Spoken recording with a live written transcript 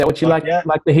that what you like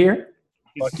to hear?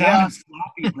 It sounded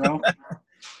sloppy, bro.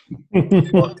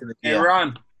 Hey,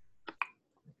 Ron.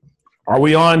 Are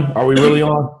we on? Are we really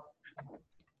on?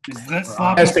 Is that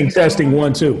sloppy? Testing,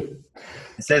 1, 2.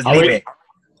 It says leave it.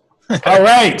 All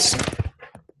right.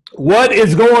 What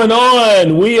is going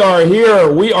on? We are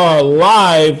here. We are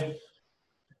live.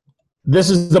 This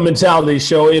is the Mentality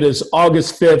Show. It is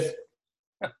August 5th,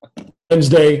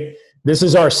 Wednesday. This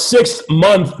is our 6th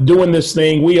month doing this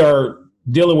thing. We are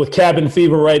dealing with cabin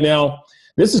fever right now.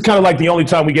 This is kind of like the only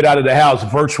time we get out of the house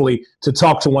virtually to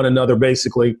talk to one another,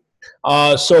 basically.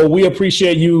 So we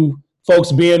appreciate you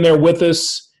folks being there with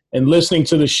us and listening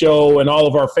to the show, and all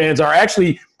of our fans our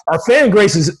fan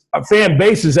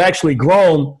base has actually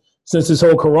grown since this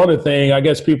whole Corona thing. I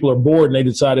guess people are bored and they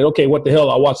decided, okay, what the hell?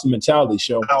 I'll watch the Mentality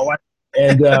Show.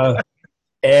 But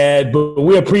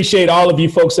we appreciate all of you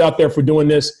folks out there for doing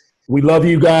this. We love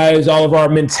you guys, all of our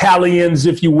Mentalians,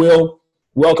 if you will.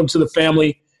 Welcome to the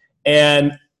family.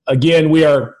 And again, we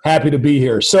are happy to be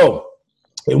here. So,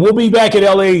 and we'll be back at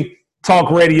LA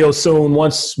Talk Radio soon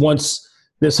once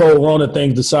this whole Rona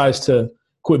thing decides to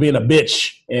quit being a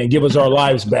bitch and give us our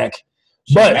lives back.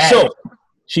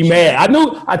 She mad.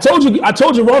 I told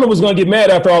you Rona was going to get mad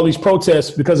after all these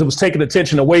protests because it was taking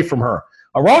attention away from her.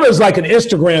 Rona is like an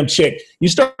Instagram chick. You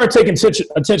start taking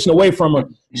attention away from her,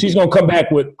 she's going to come back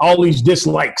with all these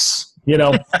dislikes,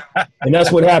 and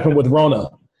that's what happened with Rona.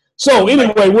 So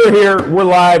anyway, we're here. We're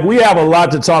live. We have a lot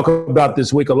to talk about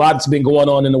this week. A lot that's been going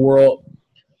on in the world.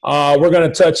 We're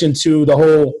going to touch into the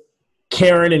whole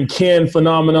Karen and Ken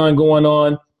phenomenon going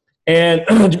on. And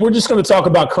we're just going to talk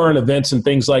about current events and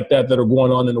things like that are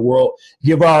going on in the world,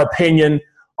 give our opinion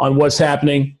on what's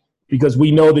happening, because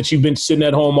we know that you've been sitting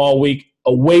at home all week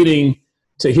awaiting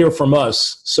to hear from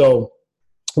us. So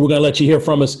we're going to let you hear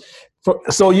from us.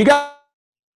 So you got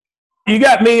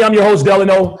me. I'm your host,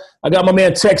 Delano. I got my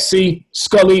man Tech C,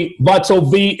 Scully,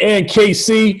 Vato V, and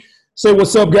KC. Say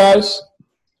what's up, guys.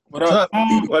 What up?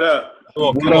 What up?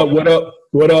 What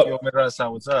up? Yo,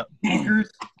 what's up?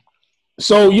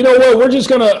 So you know what? We're just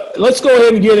let's go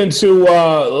ahead and get into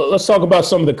let's talk about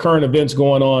some of the current events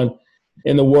going on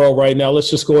in the world right now.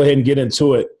 Let's just go ahead and get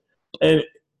into it. And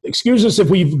excuse us if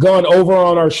we've gone over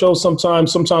on our show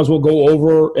sometimes. Sometimes we'll go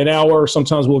over an hour.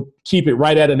 Sometimes we'll keep it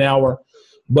right at an hour.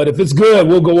 But if it's good,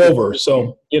 we'll go over.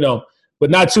 So, but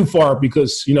not too far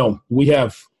because, we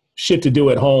have shit to do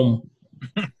at home,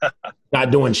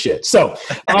 not doing shit. So,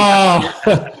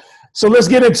 so let's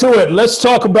get into it. Let's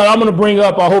talk about, I'm going to bring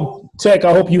up, I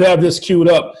hope you have this queued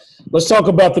up. Let's talk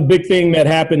about the big thing that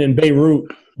happened in Beirut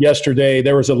yesterday.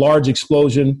 There was a large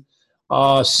explosion.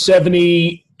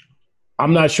 70,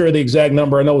 I'm not sure the exact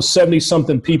number. I know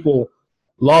 70-something people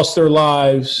lost their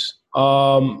lives.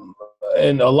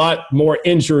 And a lot more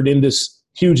injured in this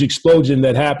huge explosion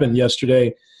that happened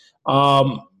yesterday.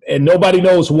 And nobody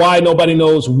knows why. Nobody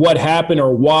knows what happened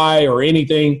or why or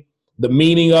anything, the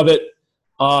meaning of it.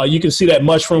 You can see that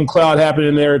mushroom cloud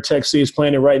happening there. Texas is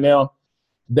playing it right now.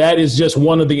 That is just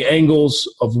one of the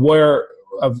angles of where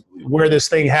this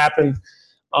thing happened.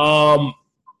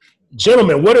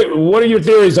 Gentlemen, what are your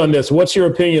theories on this? What's your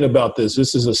opinion about this?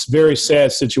 This is a very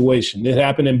sad situation. It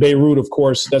happened in Beirut, of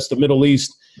course. That's the Middle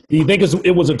East. Do you think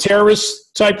it was a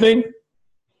terrorist type thing?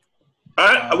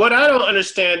 What I don't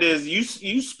understand is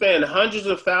you spend hundreds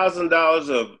of thousands of dollars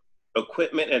of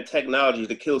equipment and technology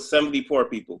to kill 70 poor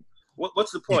people.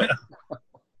 What's the point?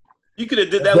 You could have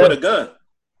did that with a gun.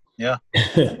 Yeah.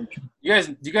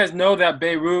 You guys know that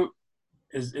Beirut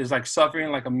is like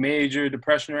suffering like a major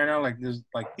depression right now? Like there's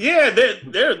like their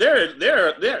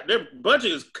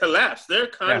budget is collapsed. Their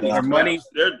economy is collapsed.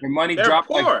 Their money dropped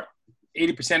poor. Like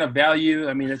 80% of value.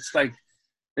 I mean, it's like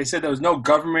they said there was no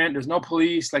government, there's no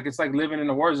police. Like it's like living in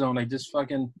a war zone. Like just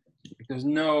fucking, there's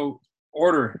no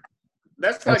order.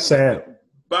 That's like sad.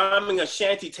 Bombing a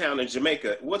shanty town in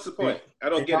Jamaica. What's the point? I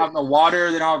don't get it. They have no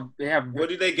water. They have. What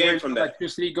do they gain from that?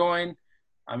 Electricity going.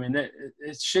 I mean,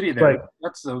 it's shitty there. Right.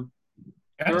 That's a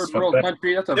third world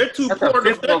country. They're too poor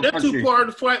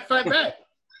to fight back.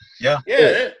 Yeah.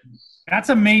 That's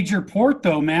a major port,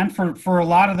 though, man. For a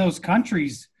lot of those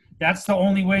countries, that's the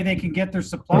only way they can get their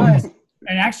supplies.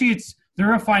 And actually,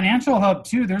 they're a financial hub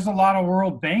too. There's a lot of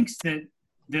world banks that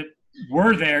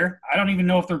were there. I don't even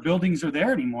know if their buildings are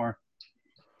there anymore.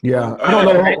 Yeah, I don't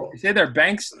know. They say their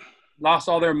banks lost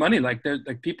all their money. Like they're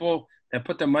like people that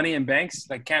put their money in banks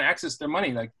like can't access their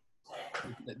money. Like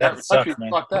that country's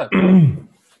fucked up.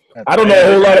 I don't know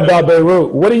a whole lot about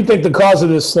Beirut. What do you think the cause of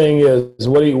this thing is?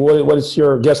 What is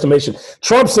your guesstimation?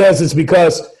 Trump says it's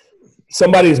because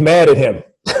somebody's mad at him.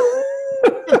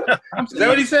 Is that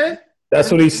what he said? That's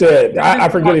what he said. I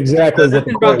forget exactly what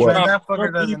the quote was. That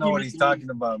fucker doesn't know what he's talking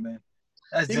about, man.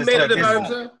 That's he just made like, it about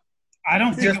himself. I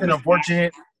don't think just an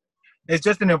unfortunate. It's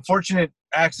just an unfortunate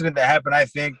accident that happened. I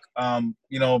think,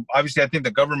 obviously, I think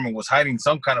the government was hiding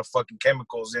some kind of fucking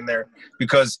chemicals in there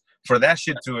because for that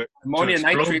shit to explode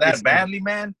that badly,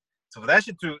 man. So for that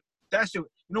shit, you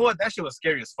know what? That shit was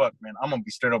scary as fuck, man. I'm gonna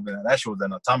be straight up with that. That shit was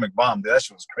an atomic bomb, dude. That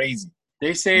shit was crazy.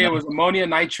 They say it was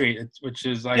ammonium nitrate, which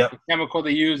is like a chemical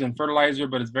they use in fertilizer,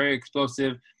 but it's very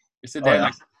explosive. They said they had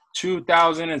like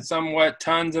 2,000 and somewhat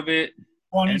tons of it.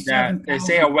 27. They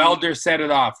say a welder set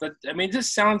it off. It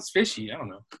just sounds fishy. I don't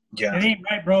know. Yeah, it ain't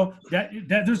right, bro. That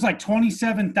there's like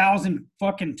 27,000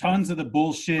 fucking tons of the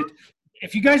bullshit.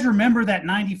 If you guys remember that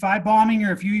 95 bombing,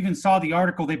 or if you even saw the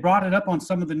article, they brought it up on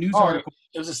some of the news articles.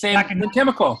 It was the same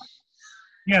chemical.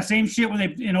 Yeah, same shit when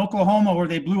they in Oklahoma where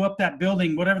they blew up that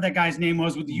building, whatever that guy's name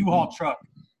was with the U-Haul truck.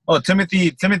 Oh,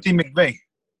 Timothy McVeigh.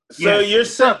 So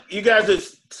you guys are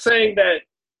saying that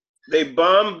they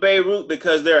bombed Beirut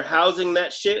because they're housing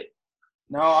that shit?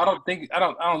 No, I don't think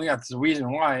that's the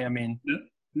reason why. I mean,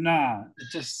 nah, it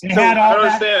just they had all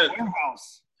that in the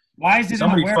warehouse. Why is it in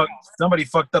the warehouse? Somebody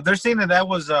fucked up. They're saying that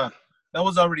was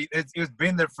already it's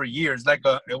been there for years. Like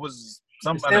it was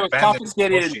some. It was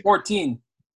confiscated in 2014.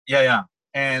 Yeah.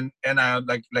 And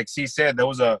like C said, there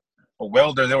was a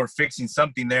welder. They were fixing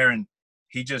something there, and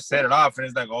he just set it off, and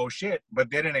it's like, oh shit! But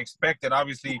they didn't expect it,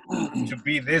 obviously, to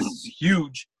be this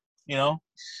huge. You know,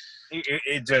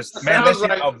 it just that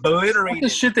shit obliterated. What the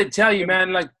shit they tell you,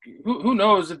 man? Like, who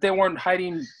knows if they weren't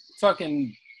hiding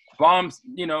fucking bombs,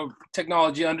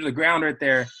 technology under the ground right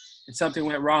there, and something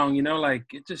went wrong. Like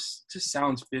it just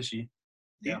sounds fishy.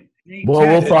 Yeah. Well,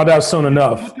 we'll find out soon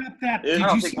enough. I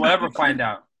don't think we'll ever find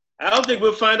out. I don't think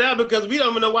we'll find out because we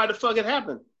don't even know why the fuck it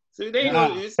happened. So they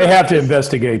have to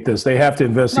investigate this. They have to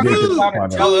investigate this.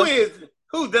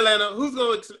 Who, Delano? Who's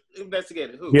going to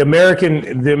investigate it? Who? The American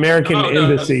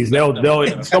embassies.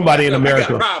 They'll somebody in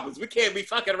America. We got problems. We can't be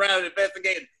fucking around and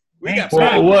investigating. We got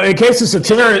problems. Well, in case it's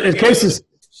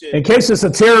a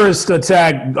terrorist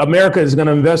attack, America is going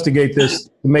to investigate this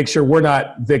to make sure we're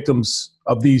not victims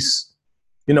of these.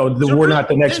 We're not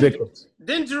the next victims.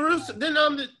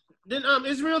 Didn't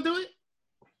Israel do it?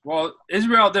 Well,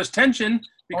 Israel, there's tension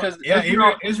because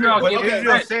Israel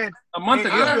said a month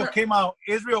ago.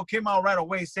 Israel came out right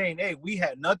away saying, "Hey, we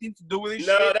had nothing to do with this."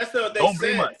 No, shit. that's not what they Don't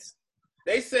said. blame us.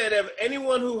 They said if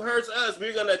anyone who hurts us,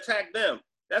 we're gonna attack them.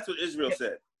 That's what Israel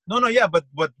said. No, but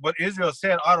what Israel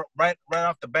said right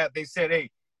off the bat, they said,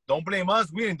 "Hey, don't blame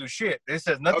us. We didn't do shit." This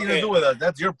has nothing to do with us.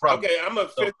 That's your problem. Okay, I'm a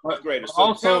fifth grader. So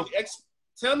also,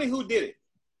 tell me who did it.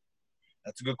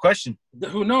 That's a good question.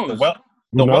 Who knows?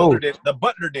 The welder did. The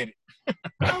butler did it.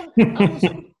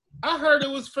 I heard it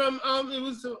was from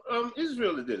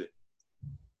Israel that did it.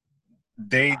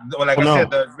 I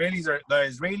said, the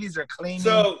Israelis are claiming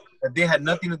that they had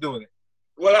nothing to do with it.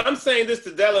 Well, I'm saying this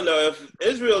to Delano. If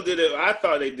Israel did it, I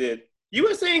thought they did.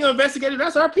 USA ain't gonna investigate it.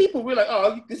 That's our people. We're like,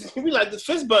 we like the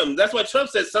fist buttons. That's why Trump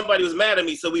said somebody was mad at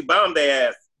me, so we bombed their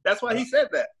ass. That's why he said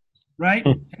that. Right?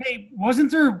 Hey, was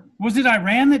it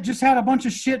Iran that just had a bunch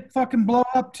of shit fucking blow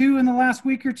up too in the last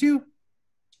week or two?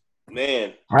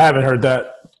 Man, I haven't heard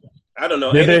that. I don't know.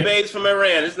 Any babes from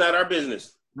Iran, it's not our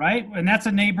business. Right? And that's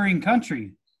a neighboring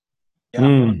country.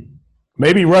 Yeah.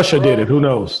 Maybe Russia did it. Who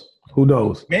knows?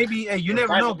 Maybe you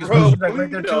never know because Bro, like right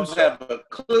there don't have a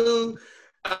clue.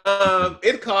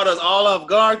 It caught us all off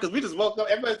guard because we just woke up.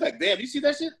 Everybody's like, "Damn, you see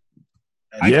that shit?"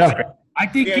 I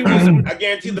think it was. I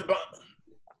guarantee the bomb.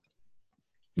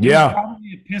 Yeah,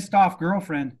 probably a pissed off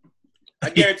girlfriend. I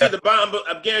guarantee the bomb.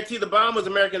 I guarantee the bomb was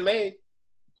American made.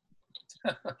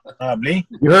 Probably.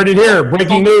 You heard it here.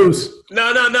 Breaking news.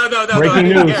 No. Breaking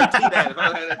news.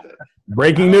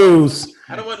 Breaking news.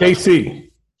 KC.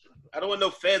 I don't want no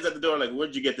fans at the door. Like,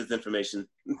 where'd you get this information?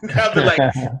 I'll be like,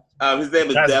 his name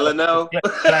is Delano.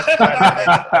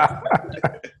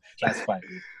 Classified.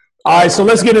 All right, so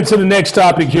let's get into the next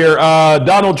topic here.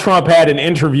 Donald Trump had an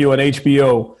interview on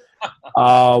HBO.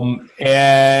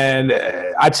 And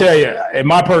I tell you, in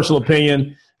my personal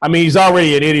opinion, I mean, he's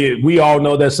already an idiot. We all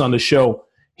know that's on the show.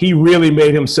 He really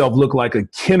made himself look like a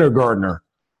kindergartner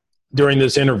during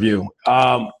this interview.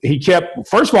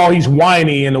 First of all, he's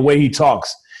whiny in the way he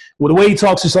talks. Well, the way he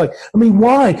talks is like, I mean,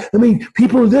 why? I mean,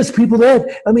 people are this, people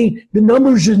that. I mean, the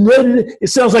numbers are – it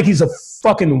sounds like he's a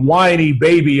fucking whiny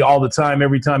baby all the time,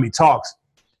 every time he talks.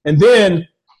 And then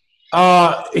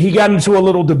he got into a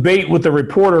little debate with the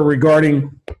reporter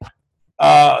regarding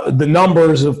the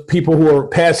numbers of people who are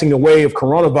passing away of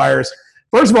coronavirus.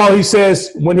 First of all, he says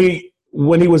when he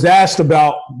was asked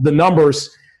about the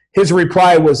numbers, his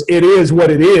reply was, "It is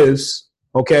what it is."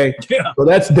 Okay, so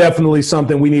that's definitely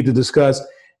something we need to discuss.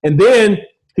 And then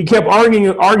he kept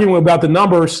arguing about the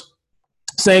numbers,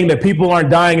 saying that people aren't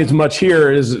dying as much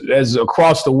here as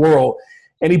across the world.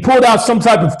 And he pulled out some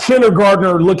type of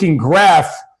kindergartner-looking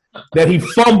graph that he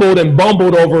fumbled and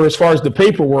bumbled over as far as the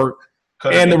paperwork.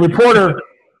 And the reporter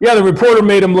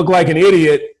made him look like an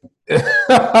idiot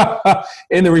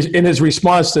in his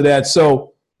response to that.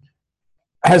 So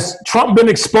has Trump been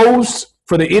exposed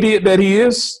for the idiot that he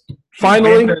is?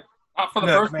 Finally? Not for the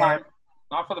first time.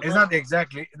 It's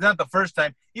not the first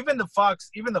time. Even the Fox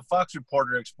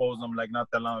reporter exposed him like not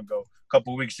that long ago, a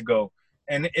couple of weeks ago.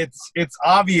 And it's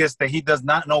obvious that he does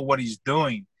not know what he's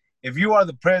doing. If you are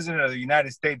the president of the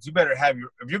United States, you better have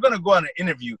if you're going to go on an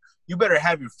interview, you better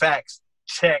have your facts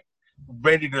checked,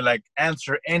 ready to like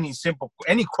answer any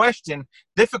question,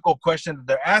 difficult question that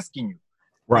they're asking you.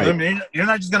 Right. I mean, you're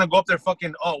not just going to go up there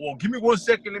fucking, oh, well, give me 1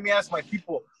 second. Let me ask my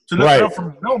people to look it up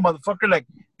from, no, motherfucker. Like,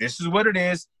 this is what it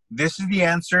is. This is the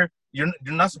answer. You're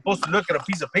not supposed to look at a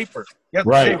piece of paper. You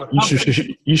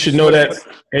You should know that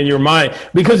in your mind,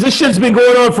 because this shit's been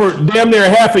going on for damn near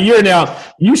half a year now.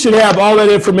 You should have all that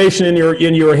information in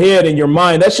your head, in your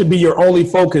mind. That should be your only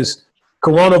focus.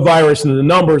 Coronavirus and the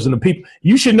numbers and the people.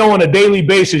 You should know on a daily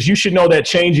basis. You should know that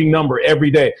changing number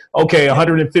every day. Okay,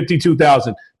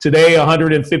 152,000 today,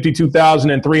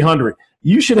 152,300.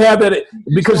 You should have that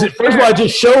because first of all, it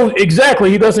just shows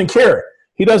exactly he doesn't care.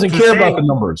 He doesn't care about the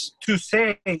numbers. To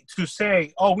say,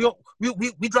 oh,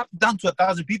 we dropped down to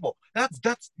 1,000 people. That's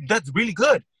really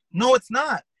good. No, it's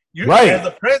not. Right. As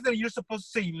a president, you're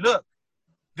supposed to say, look,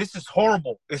 this is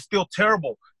horrible. It's still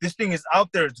terrible. This thing is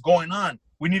out there. It's going on.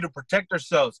 We need to protect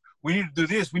ourselves. We need to do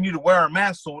this. We need to wear our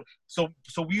masks so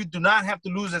we do not have to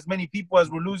lose as many people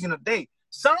as we're losing a day.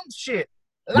 Some shit.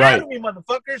 Lie to me,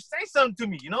 motherfuckers. Say something to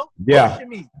me, you know? Yeah.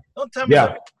 Me. Don't tell me.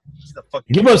 Yeah.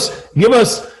 Give us.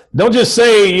 Don't just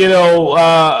say,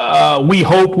 we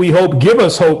hope. Give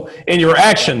us hope in your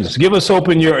actions. Give us hope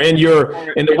in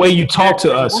the way you talk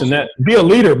to us, and that be a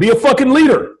leader. Be a fucking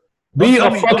leader. Be a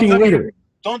fucking leader.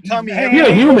 Don't tell me. Be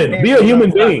a human. Be a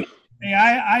human being. Hey,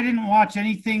 I didn't watch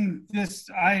anything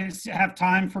I have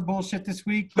time for bullshit this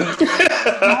week, but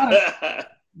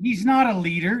he's not a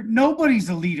leader. Nobody's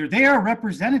a leader. They are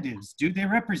representatives, dude. They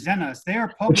represent us. They are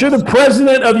public. But you're the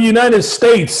president of the United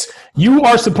States. You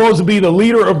are supposed to be the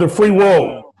leader of the free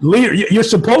world. Leader, you're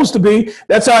supposed to be.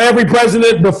 That's how every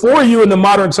president before you in the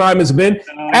modern time has been.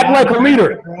 Act like a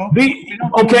leader.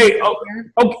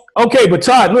 Okay, but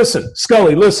Todd, listen.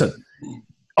 Scully, listen.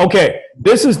 Okay,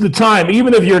 this is the time.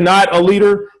 Even if you're not a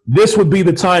leader, this would be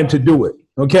the time to do it.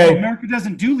 Okay. Well, America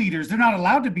doesn't do leaders. They're not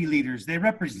allowed to be leaders. They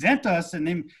represent us,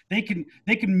 and they can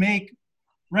make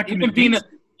recommendations.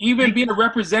 Even being a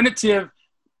representative,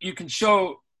 you can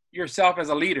show yourself as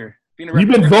a leader. You've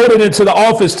been voted into the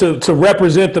office to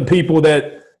represent the people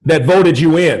that voted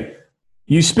you in.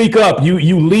 You speak up.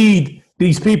 You lead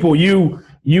these people. You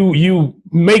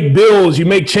make bills. You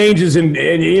make changes, and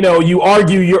you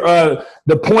argue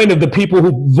the point of the people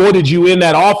who voted you in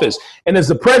that office. And as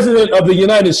the president of the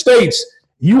United States,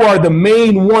 you are the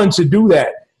main one to do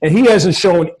that. And he hasn't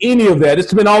shown any of that.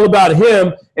 It's been all about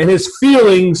him and his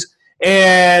feelings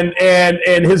and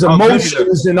his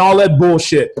emotions and all that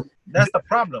bullshit. That's the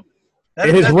problem.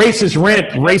 And his racist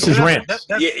rant. That's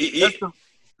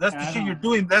the shit you're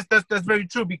doing. That's very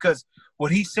true, because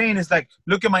what he's saying is like,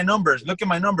 look at my numbers.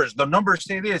 The numbers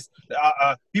say this.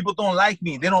 People don't like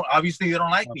me. They don't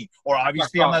like me, or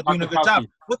obviously I'm not doing a good job.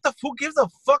 Who gives a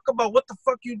fuck about what the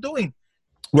fuck you're doing?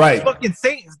 Right. Just fucking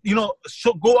say,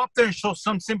 go up there and show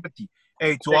some sympathy.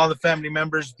 Hey, to all the family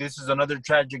members, this is another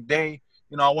tragic day.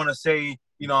 I want to say,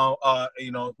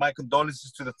 my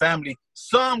condolences to the family.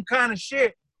 Some kind of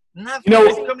shit. Nothing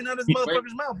is coming out of his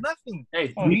motherfucker's mouth. Nothing.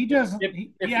 Hey, he does.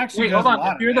 He actually does. Hold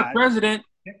on. If you're the president,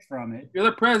 from it. You're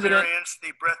the president. Experience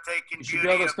the breathtaking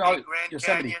beauty of the Grand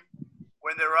Canyon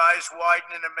when their eyes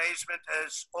widen in amazement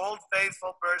as Old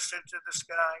Faithful bursts into the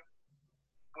sky.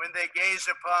 When they gaze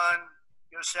upon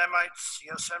Yosemite.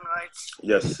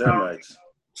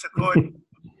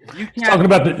 He's talking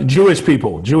about the Jewish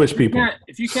people.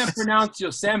 If you can't pronounce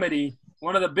Yosemite,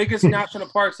 one of the biggest national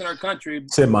parks in our country,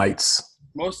 Semites,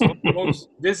 most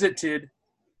visited,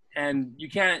 and you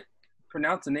can't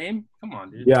pronounce the name? Come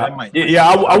on, dude. Yeah.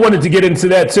 I wanted to get into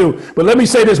that too, but let me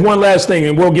say this one last thing,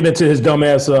 and we'll get into his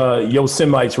dumbass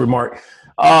Yosemites remark.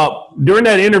 During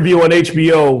that interview on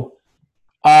HBO,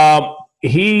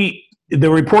 the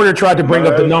reporter tried to bring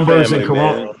up the numbers in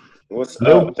Corona. What's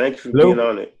up? Thanks for being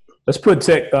on it. Let's put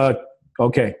tech.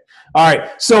 Okay. All right.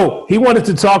 So he wanted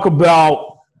to talk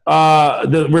about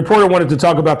the reporter wanted to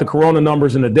talk about the Corona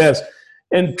numbers and the deaths.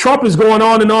 And Trump is going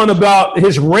on and on about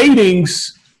his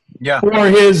ratings for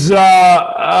his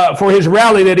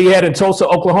rally that he had in Tulsa,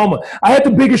 Oklahoma. I had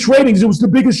the biggest ratings. It was the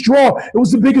biggest draw. It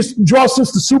was the biggest draw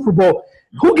since the Super Bowl.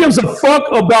 Who gives a fuck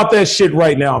about that shit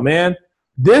right now, man?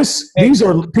 These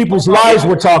are people's lives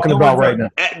we're talking about right now.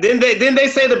 Didn't they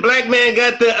say the black man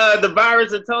got the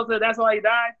virus in Tulsa? That's why he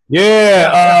died.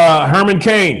 Yeah, Herman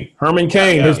Cain,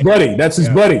 his buddy. That's his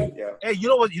buddy. Yeah. Hey, you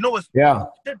know what? Yeah.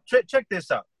 Check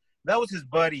this out. That was his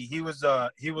buddy. He was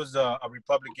a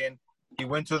Republican. He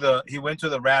went to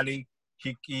the rally.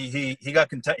 He got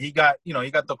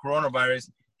the coronavirus.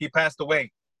 He passed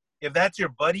away. If that's your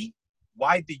buddy,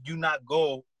 why did you not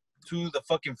go to the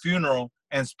fucking funeral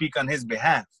and speak on his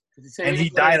behalf? And he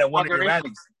died at one of your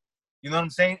rallies. You know what I'm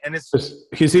saying? And it's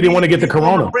because he didn't want to get the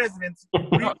corona. Presidents,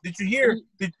 did you hear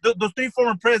those 3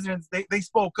 former presidents? They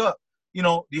spoke up. You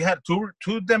know, you had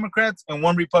two Democrats and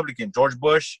 1 Republican, George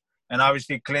Bush and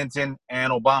obviously Clinton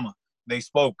and Obama. They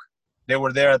spoke. They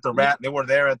were there at the They were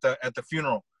there at the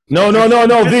funeral. No,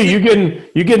 V, you're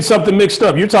getting something mixed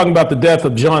up. You're talking about the death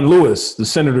of John Lewis, the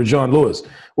Senator John Lewis.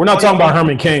 We're not talking about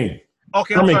Herman Cain.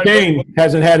 Okay, Herman Cain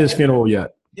hasn't had his funeral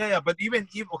yet. Yeah, but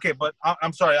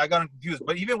I'm sorry, I got confused.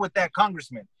 But even with that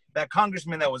congressman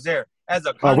that was there as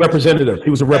a representative, he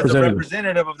was a representative. As a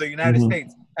representative of the United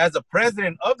States, as a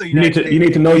president of the United States. You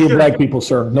need to know your black people,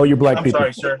 sir. Know your black people.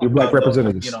 I'm sorry, sir. Your black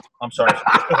representatives. I'm sorry.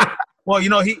 Well,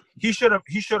 he should have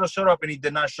showed up, and he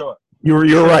did not show up. You're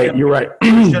right. You're right.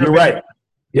 You're right.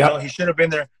 Yeah. He should have been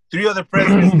there. 3 other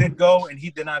presidents did go, and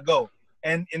he did not go.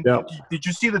 And did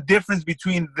you see the difference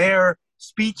between their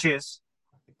speeches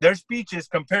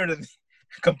compared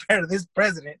to this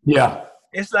president? Yeah.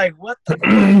 It's like, what the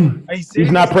are you serious?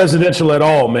 He's not presidential at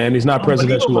all, man. He's not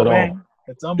presidential at all.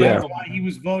 It's unbelievable. That's why he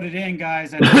was voted in,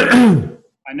 guys.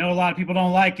 I know a lot of people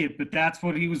don't like it, but that's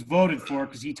what he was voted for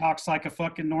because he talks like a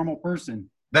fucking normal person.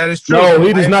 That is true. No,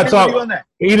 he does not talk.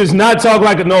 He does not talk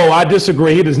like a. No, I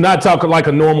disagree. He does not talk like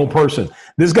a normal person.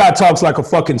 This guy talks like a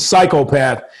fucking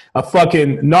psychopath, a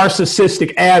fucking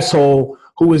narcissistic asshole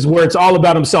who is where it's all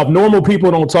about himself. Normal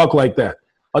people don't talk like that.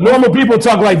 Normal people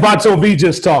talk like Vato V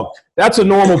just talked. That's a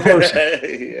normal person.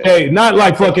 Hey, not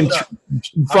like fucking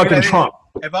Trump.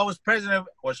 If I was president,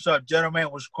 what's up, gentlemen?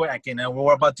 What's cracking? And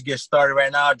we're about to get started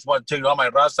right now. I just want to tell you all my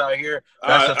Ross out here.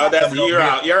 You're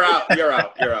out.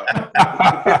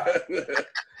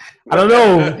 I don't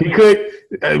know. He could.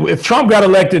 If Trump got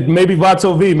elected, maybe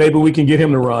Vato V, maybe we can get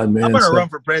him to run, man. I'm going to run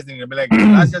for president and be like,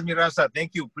 gracias, mi raza.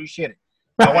 Thank you. Appreciate it.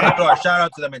 I want to throw a shout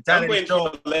out to the mentality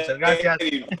show.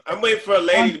 I'm waiting for a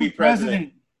lady to be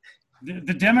president.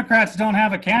 The Democrats don't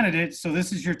have a candidate, so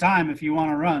this is your time if you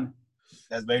want to run.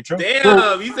 That's very true.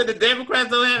 Damn, you said the Democrats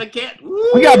don't have a candidate.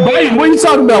 We got Biden. What are you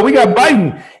talking about? We got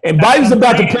Biden, and Biden's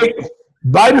about to pick.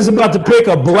 Biden's about to pick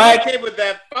a black. Okay, with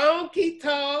that funky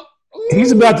talk.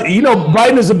 He's about to.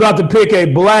 Biden is about to pick a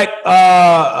black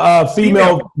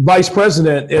female vice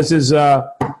president as his.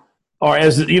 Or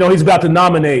he's about to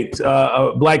nominate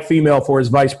a black female for his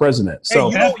vice president.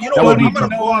 So I'm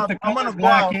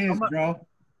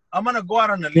gonna go out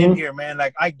on a limb here, man.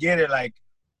 Like I get it. Like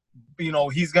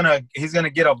he's gonna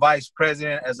get a vice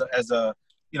president as a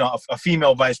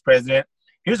female vice president.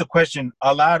 Here's a question: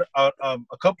 a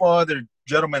couple other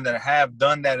gentlemen that have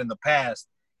done that in the past,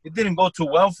 it didn't go too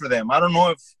well for them. I don't know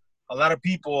if a lot of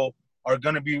people are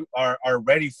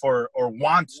ready for or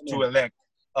want to elect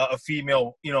a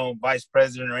female, vice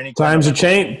president or any. Times have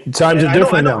changed. Times are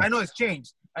different now. I know it's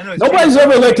changed. Nobody's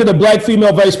ever elected a black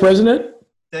female vice president.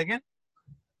 Say again?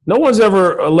 No one's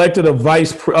ever elected a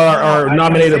or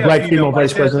nominated a black female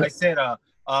vice president. I said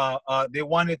they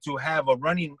wanted to have a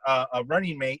running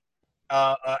mate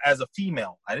as a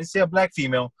female. I didn't say a black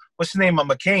female. What's the name of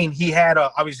McCain? He had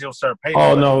obviously Sarah Palin.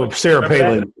 Oh no, Sarah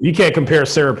Palin. You can't compare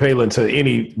Sarah Palin to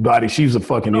anybody. She's a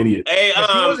fucking idiot. Hey,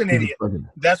 she was an idiot.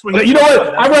 That's what. You know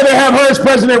what? I'd rather have her as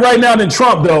president right now than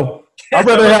Trump, though. I'd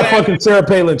rather have fucking Sarah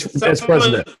Palin as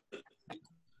president.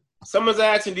 Someone's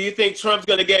asking, do you think Trump's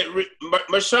going to get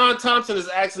Marshawn Thompson is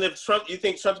asking if you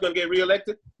think Trump's going to get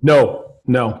reelected? No,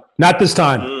 not this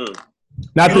time.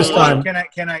 Not this time.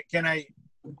 Can I?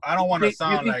 I don't want to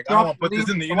sound like I don't want to put this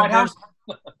in the universe,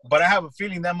 but I have a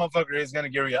feeling that motherfucker is going to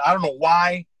get reelected. I don't know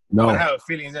why. No, but I have a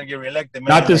feeling he's going to get reelected. Man.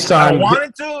 Not this time.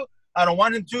 I don't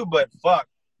want him to, but fuck.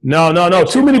 No.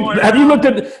 Too many. Have you looked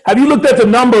at the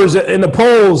numbers in the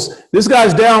polls? This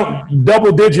guy's down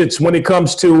double digits when it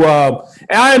comes to.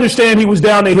 And I understand he was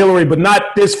down to Hillary, but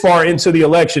not this far into the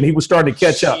election. He was starting to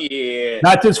catch up.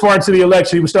 Not this far into the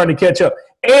election. He was starting to catch up.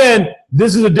 And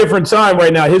this is a different time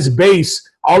right now. His base,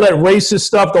 all that racist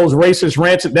stuff, those racist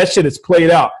rants, that shit is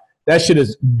played out. That shit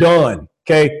is done.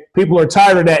 Okay, people are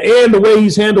tired of that, and the way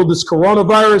he's handled this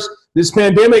coronavirus, this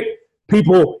pandemic.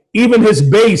 People, even his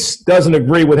base doesn't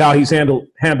agree with how he's handled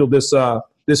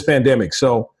this pandemic.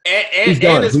 So he's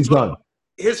done. He's done.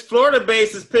 His Florida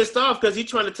base is pissed off because he's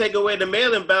trying to take away the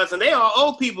mail-in ballots, and they are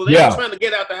old people. They're not trying to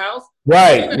get out the house.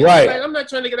 Right. Like, I'm not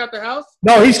trying to get out the house.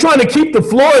 No, he's trying to keep the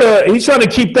Florida. He's trying to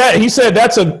keep that. He said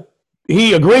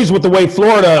he agrees with the way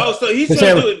Florida. Oh, so he's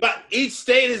trying to do it, but each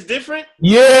state is different?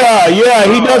 Yeah.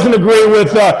 He doesn't agree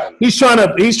with. He's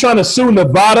trying to sue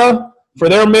Nevada for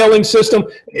their mailing system.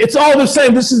 It's all the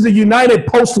same. This is the United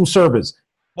Postal Service.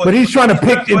 But he's trying to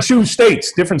pick and choose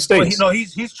states, different states.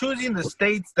 He's choosing the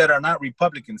states that are not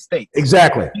Republican states.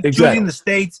 Exactly. He's choosing the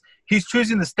states. He's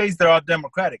choosing the states that are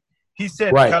Democratic. He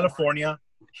said California.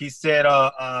 He said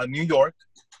New York.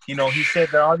 He said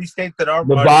there are all these states that are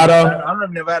Nevada. I don't know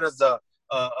if Nevada's a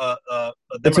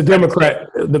it's a Democrat.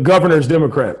 State. The governor's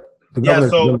Democrat.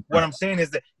 What I'm saying is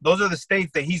that those are the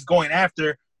states that he's going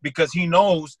after because he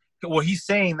knows what he's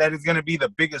saying that is going to be the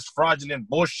biggest fraudulent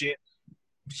bullshit.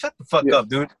 Shut the fuck up,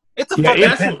 dude. It's a fucking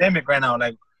pandemic right now.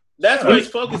 Like that's where his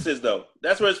focus is, though.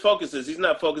 That's where his focus is. He's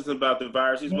not focusing about the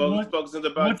virus. He's focusing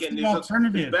about getting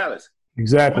his ballots.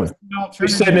 Exactly.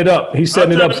 He's setting it up. He's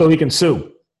setting it up so he can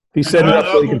sue. He's setting it up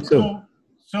so he can sue.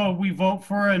 So we vote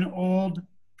for an old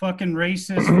fucking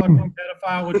racist fucking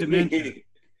pedophile with dementia.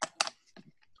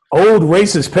 Old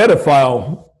racist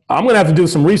pedophile. I'm gonna have to do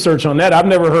some research on that. I've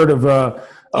never heard of.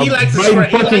 He likes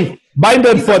Biden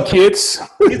doesn't fuck kids.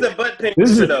 He's a butt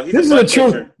pincher, though. This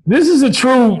is a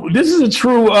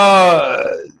true.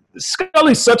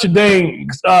 Scully's such a dang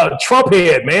Trump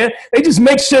head, man. They just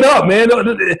make shit up, man.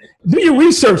 Do your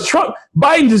research.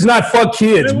 Biden does not fuck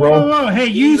kids, bro. Whoa. Hey,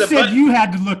 you said you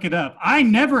had to look it up. I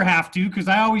never have to because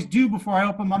I always do before I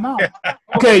open my mouth.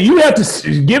 Okay, you have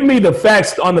to give me the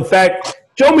facts on the fact.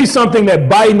 Show me something that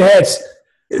Biden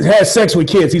has sex with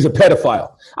kids. He's a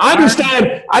pedophile. I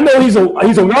understand. I know he's a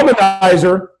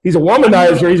womanizer. He's a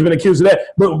womanizer. He's been accused of that.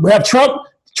 But have Trump.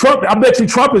 I bet you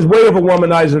Trump is way of a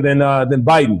womanizer than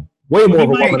Biden. Way more of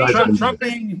a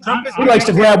womanizer. He likes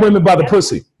to grab women by the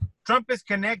pussy. Trump is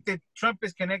connected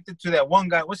to that one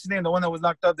guy. What's his name? The one that was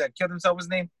locked up that killed himself. What's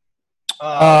his name?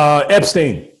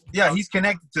 Epstein. Yeah, he's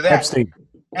connected to that. Epstein.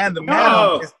 And the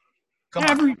man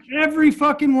every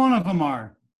fucking one of them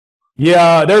are.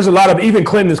 Yeah, there's a lot of even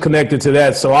Clinton is connected to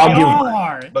that. So I'll give. All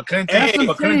are. But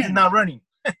Clinton's not running.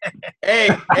 Hey!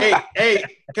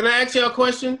 Can I ask you a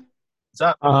question? What's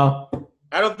up?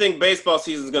 I don't think baseball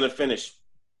season is going to finish.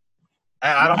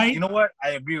 I don't. You know what? I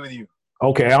agree with you.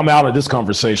 Okay, I'm out of this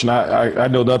conversation. I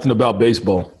know nothing about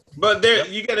baseball. But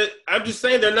I'm just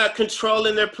saying they're not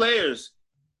controlling their players.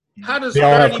 How does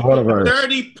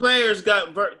 30 players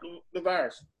got the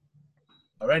virus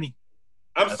already?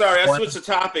 I'm sorry, I switched the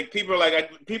topic. People are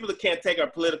like, people that can't take our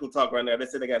political talk right now. They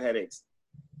say they got headaches.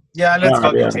 Yeah,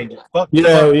 let's change it.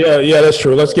 Yeah, that's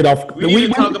true. Let's get off. We need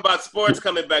to talk about sports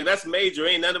coming back. That's major.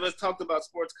 Ain't none of us talked about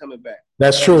sports coming back.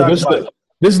 That's true. This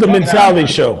is the mentality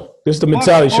show. This is the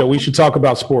mentality show. We should talk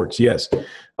about sports. Yes.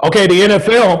 Okay, the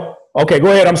NFL. Okay,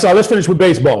 go ahead. I'm sorry. Let's finish with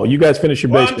baseball. You guys finish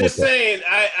your baseball. I'm just saying,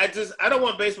 I don't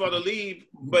want baseball to leave,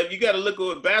 but you got to look at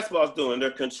what basketball's doing.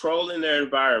 They're controlling their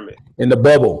environment. In the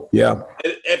bubble, yeah.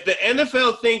 If the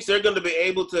NFL thinks they're going to be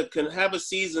able to have a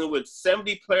season with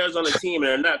 70 players on a team and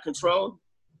they're not controlled,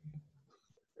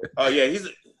 oh yeah,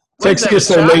 Takes it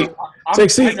so late.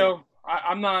 I know.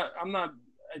 I'm not.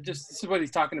 Just this is what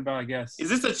he's talking about, I guess. Is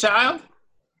this a child?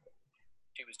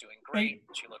 She was doing great.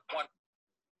 She looked wonderful.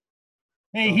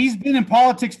 Hey, he's been in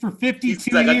politics for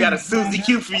 52 years. I got a Susie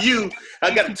Q for you.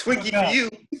 I got a Twinkie for you.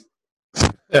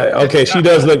 Yeah, okay, she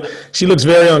does look. She looks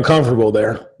very uncomfortable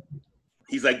there.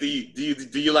 He's like, do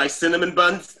you like cinnamon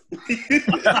buns?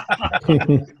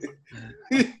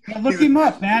 Look him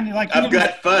up, man. I've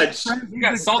got fudge.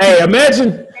 Hey,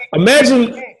 imagine.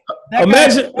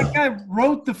 That guy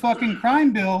wrote the fucking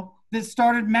crime bill that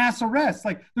started mass arrests.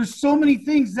 Like, there's so many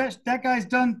things that guy's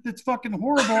done that's fucking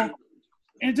horrible.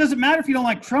 And it doesn't matter if you don't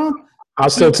like Trump.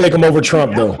 I'll still take him over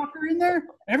Trump, though. In there,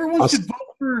 everyone should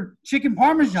vote for chicken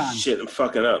parmesan. Shit, I'm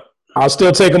fucking up. I'll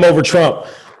still take him over Trump.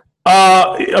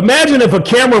 Imagine if a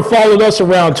camera followed us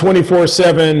around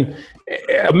 24/7.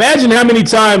 Imagine how many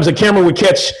times a camera would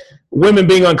catch women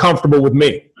being uncomfortable with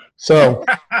me. So,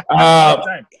 all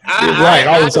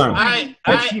the time.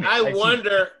 I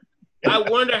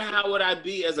wonder how would I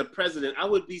be as a president? I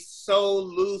would be so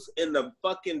loose in the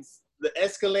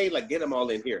Escalade, like, get them all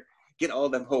in here. Get all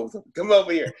them hoes. Come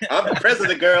over here. I'm the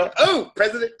president, girl. Oh,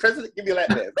 president, give me a lap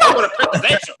dance. I want a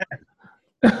presidential.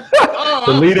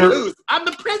 The leader. I'm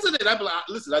the president. I'm like,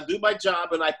 listen, I do my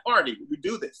job and I party. We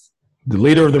do this. The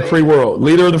leader of the free world.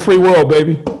 Leader of the free world,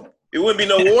 baby. It wouldn't be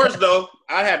no wars though.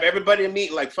 I'd have everybody in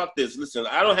meeting like, fuck this. Listen,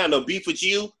 I don't have no beef with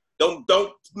you. Don't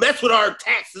mess with our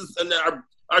taxes and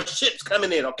our ships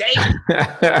coming in, okay?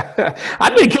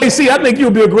 I think KC, I think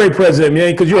you'll be a great president,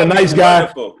 man, because you're a nice guy.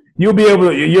 Wonderful. You'll be able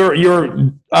to your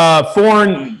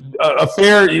foreign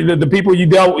affair, the people you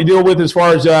deal with as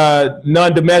far as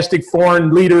non-domestic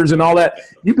foreign leaders and all that.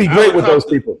 You'd be great with those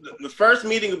people. The first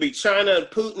meeting would be China and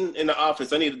Putin in the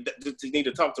office. I need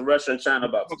to talk to Russia and China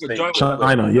about this.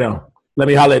 China, yeah. Let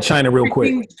me holler at China real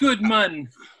quick. Good man.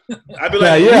 I'd be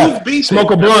like, who's beefing?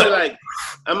 Smoke a blunt.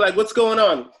 I'm like, what's going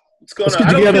on? Let's get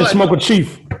together and smoke a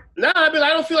chief. Nah, I'd be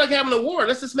like, I don't feel like having a war.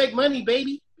 Let's just make money,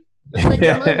 baby. Let's make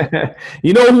money.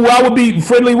 You know who I would be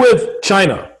friendly with?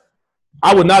 China.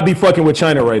 I would not be fucking with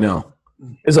China right now.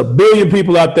 There's a billion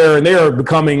people out there, and they are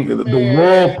becoming the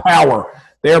world power.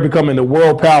 They are becoming the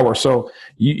world power. So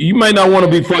you might not want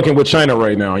to be fucking with China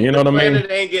right now. You know what I mean? The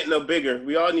planet ain't getting no bigger.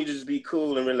 We all need to just be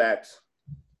cool and relax.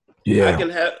 Yeah.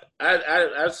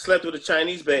 I slept with a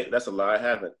Chinese babe. That's a lie. I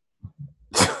haven't.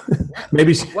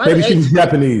 maybe she was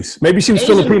Japanese. Maybe she was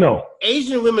Filipino.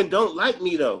 Asian women don't like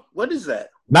me though. What is that?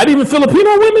 Not even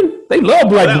Filipino women? They love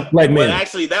black men. Well,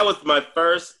 actually, that was my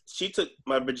first. She took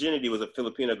my virginity was a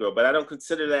Filipino girl, but I don't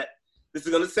consider that. This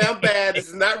is going to sound bad. This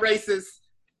is not racist,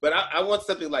 but I want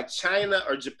something like China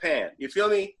or Japan. You feel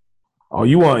me? Oh,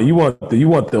 you want the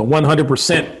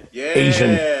 100%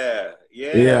 Asian?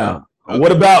 Yeah. Okay,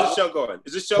 what about?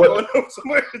 Is this show going on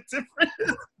somewhere different?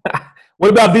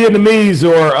 What about Vietnamese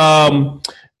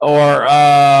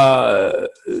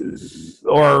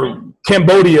or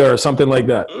Cambodia or something like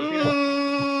that?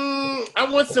 I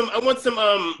want some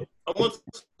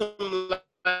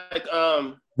like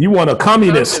You want a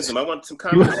communist? Communism. I want some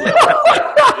communism.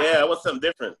 Yeah, I want something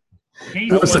different.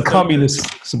 What's a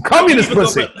communist? Some communist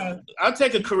pussy. I'll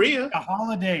take a Korea. A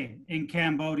holiday in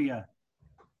Cambodia.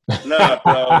 Nah,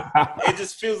 bro. It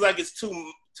just feels like it's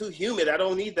too humid. I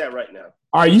don't need that right now.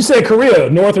 All right, you say Korea,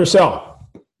 North or South?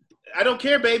 I don't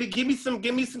care, baby. Give me some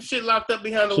shit locked up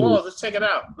behind the walls. Let's check it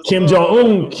out. Kim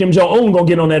Jong-un gonna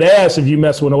get on that ass if you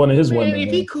mess with one of his women.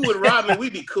 If he cool with Rodman,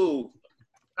 we'd be cool.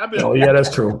 Oh yeah,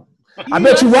 that's true. I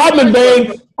bet you Rodman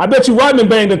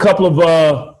banged a couple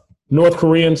of North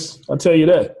Koreans. I'll tell you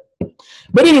that.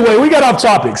 But anyway, we got off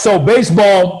topic. So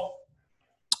baseball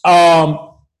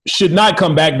should not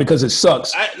come back because it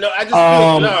sucks.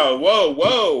 Whoa.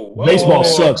 Baseball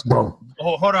sucks, bro.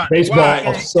 Oh, hold on.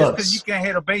 Baseball sucks. Just because you can't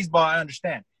hate a baseball, I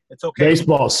understand. It's okay.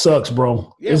 Baseball sucks,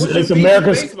 bro. Yeah, it's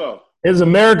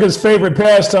America's favorite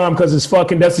pastime because it's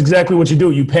fucking. That's exactly what you do.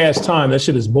 You pass time. That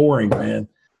shit is boring, man.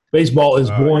 Baseball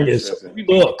is boring as fuck.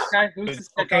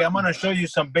 Okay, I'm gonna show you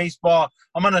some baseball.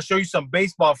 I'm gonna show you some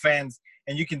baseball fans,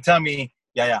 and you can tell me,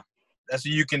 yeah, that's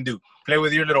what you can do. Play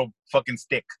with your little fucking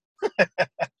stick.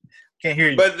 Can't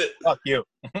hear you. Fuck you.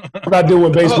 What I do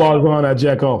when baseball is on, I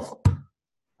jack off.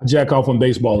 I jack off when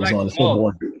baseball is on. It's so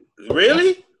boring.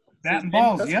 Really? Bat and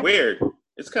balls. That's weird.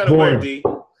 It's kind of weird, D.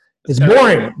 It's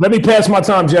boring. Let me pass my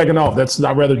time jacking off.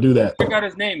 I'd rather do that. Check out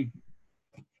his name.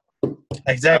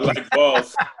 Exactly. I like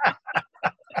balls.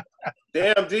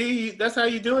 Damn, D. That's how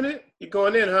you doing it? You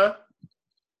going in, huh?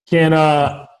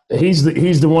 He's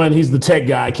the one. He's the tech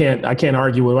guy. I can't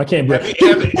argue with him. I can't be like,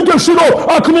 get that shit off.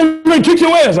 Oh, come on, man, kick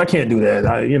your ass. I can't do that.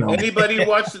 Anybody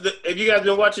watch have you guys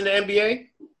been watching the NBA?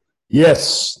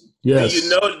 Yes.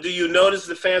 Do you notice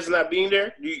the fans not being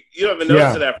there? You don't even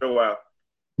notice it after a while.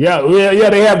 Yeah.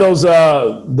 They have those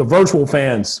the virtual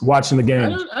fans watching the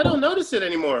game. I don't notice it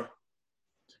anymore.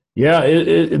 Yeah,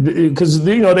 because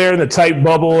they're in a tight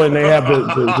bubble and they have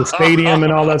the stadium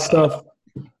and all that stuff.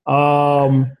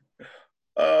 Oh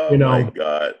my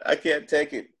God, I can't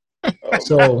take it.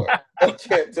 So I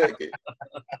can't take it.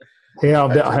 They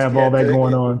have all that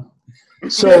going on.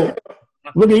 So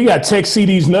look, you got Tech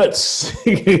CD's nuts.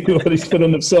 What he's put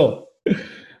on himself.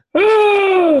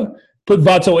 Put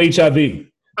Vato HIV.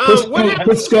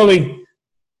 Put Scully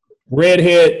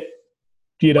redhead.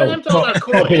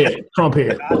 Trump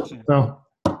head. Gotcha. No.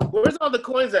 Where's all the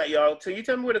coins at, y'all? Can you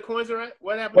tell me where the coins are at?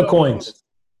 What happened? What coins?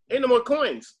 Ain't no more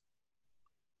coins.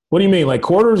 What do you mean, like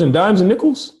quarters and dimes and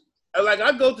nickels? Like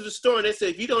I go to the store and they say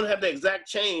if you don't have the exact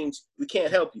change, we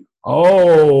can't help you.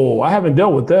 Oh, I haven't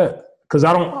dealt with that because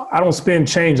I don't spend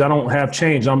change. I don't have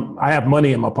change. I have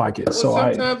money in my pocket. Well, so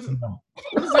sometimes,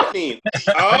 what does that mean?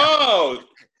 That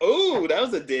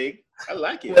was a dig. I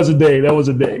like it. That was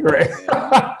a dig, right?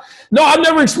 Yeah. No, I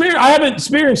haven't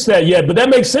experienced that yet, but that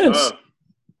makes sense.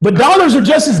 But dollars are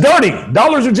just as dirty.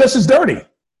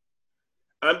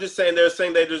 I'm just saying they're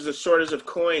saying that there's a shortage of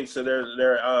coins, so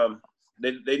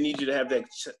they need you to have that.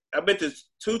 I've been to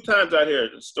 2 times out here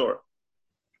at the store.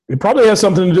 It probably has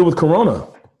something to do with Corona.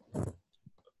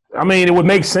 I mean, it would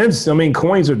make sense. I mean,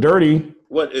 coins are dirty.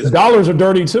 What is dollars are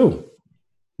dirty too.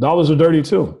 Dollars are dirty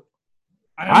too.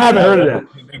 I haven't heard of that.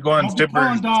 They go on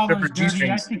stripper G-strings.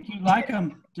 I think you like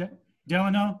them,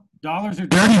 Delano. Dollars are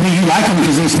dirty, but you like them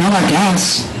because they smell like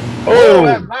gas.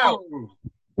 Oh,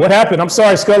 what happened? I'm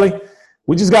sorry, Scully.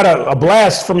 We just got a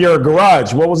blast from your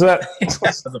garage. What was that?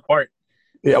 That's the part.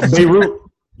 Yeah, Beirut.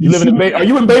 You live in Are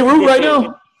you in Beirut right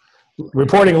now?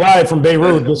 Reporting live from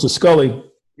Beirut. This is Scully.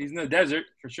 He's in the desert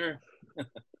for sure.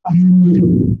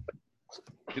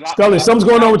 Scully, something's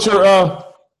going on with your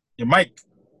mic.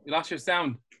 You lost your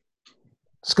sound.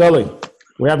 Scully,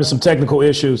 we're having some technical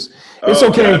issues. It's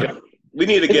okay. God. We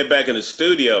need to get back in the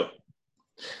studio.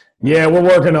 Yeah, we're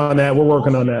working on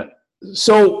that.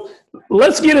 So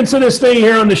let's get into this thing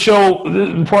here on the show.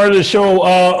 Part of the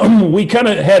show, we kind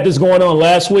of had this going on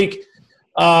last week.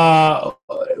 There's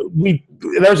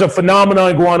a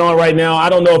phenomenon going on right now. I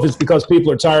don't know if it's because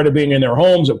people are tired of being in their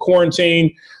homes or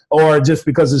quarantine, or just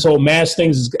because this whole mask thing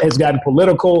has gotten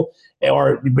political,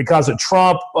 or because of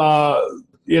Trump,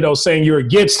 saying you're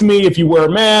against me if you wear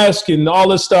a mask and all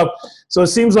this stuff. So it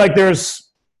seems like there's,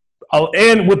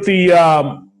 and with the,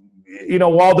 all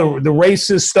the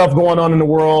racist stuff going on in the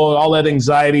world, all that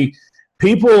anxiety,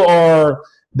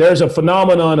 there's a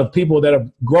phenomenon of people that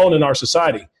have grown in our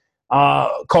society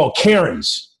called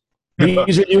Karens.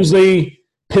 These are usually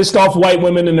pissed off white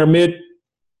women in their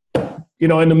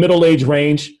in the middle age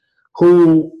range,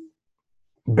 who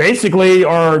basically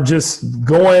are just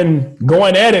going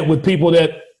at it with people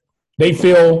that they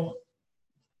feel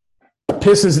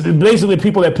basically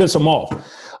people that piss them off.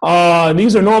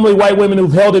 These are normally white women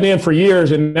who've held it in for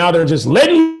years, and now they're just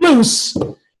letting loose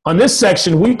on this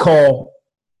section we call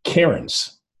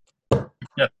Karens.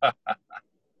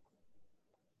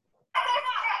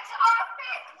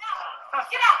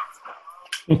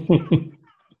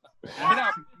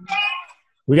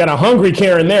 We got a hungry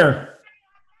Karen there.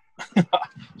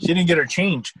 She didn't get her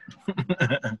change.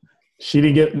 She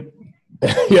didn't get.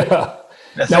 Yeah.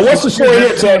 Now, what's the story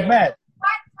here, Tech?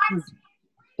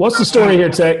 What's the story here,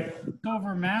 Tech?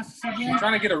 Over masks again? I'm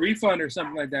trying to get a refund or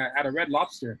something like that at a Red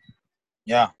Lobster.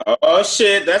 Yeah. Oh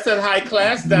shit, that's a high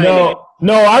class dining.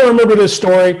 No, I remember this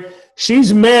story.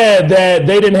 She's mad that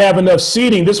they didn't have enough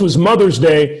seating. This was Mother's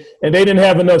Day, and they didn't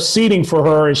have enough seating for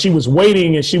her, and she was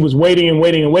waiting, and she was waiting and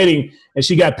waiting and waiting, and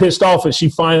she got pissed off, and she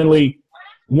finally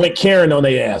went Karen on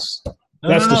their ass.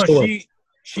 That's the story.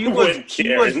 She was trying to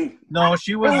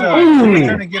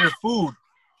get her food.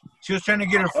 She was trying to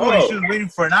get her food, and she was waiting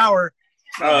for an hour.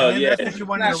 Yeah. That's what she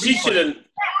wanted She shouldn't.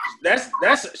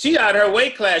 She out of her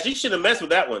weight class. She should have messed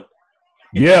with that one.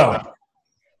 Yeah.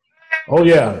 Oh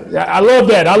yeah, I love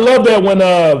that. I love that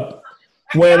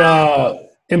when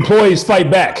employees fight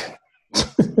back.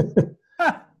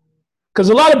 Because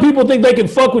a lot of people think they can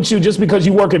fuck with you just because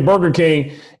you work at Burger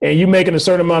King and you making a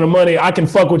certain amount of money. I can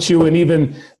fuck with you, and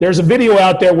even there's a video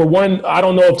out there where I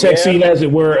don't know if Tech C has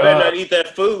it, where you better not eat that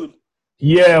food.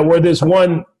 Yeah, where this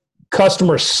one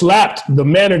customer slapped the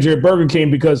manager at Burger King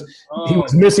because he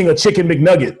was missing a chicken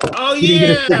McNugget. Oh, he didn't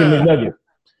get a chicken McNugget.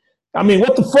 I mean,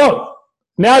 what the fuck?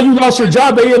 Now you lost your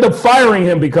job. They end up firing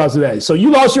him because of that. So you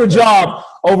lost your job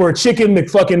over a chicken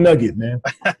McFucking nugget, man.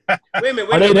 Wait a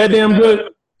minute. Are they that damn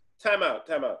good? Time out.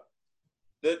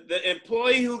 The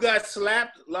employee who got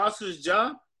slapped lost his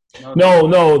job?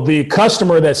 No. The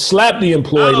customer that slapped the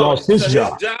employee lost his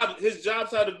job. His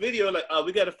job's out of the video. Like,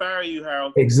 we got to fire you,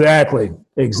 Harold. Exactly.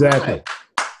 Right.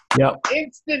 Yep.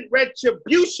 Instant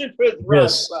retribution for his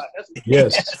yes.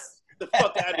 Yes. The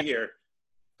fuck out of here.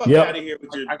 Fuck out of here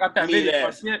with your. I got that video.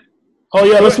 Ass. Oh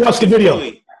yeah, let's watch the video.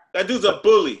 Bully. That dude's a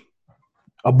bully.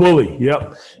 A bully.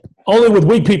 Yep. Only with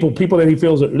weak people that he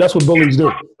feels. That's what bullies do.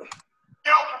 For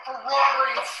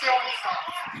robbery and stealing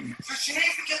something. So she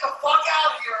needs to get the fuck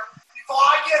out of here before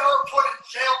I get her put in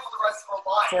jail for the rest of her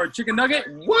life. For a chicken nugget?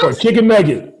 What? For a chicken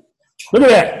nugget. Look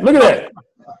at that.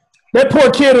 That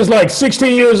poor kid is like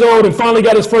 16 years old and finally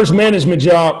got his first management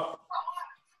job.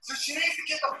 So she needs to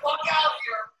get the fuck out of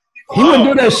here. He wouldn't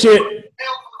do that shit.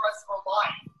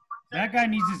 That guy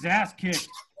needs his ass kicked.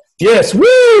 Yes, woo!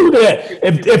 Look at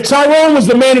that. If Tyrone was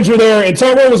the manager there and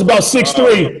Tyrone was about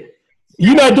 6'3",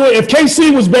 you're not doing. If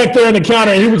KC was back there in the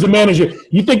counter and he was the manager,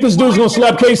 you think this dude's gonna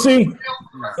slap KC?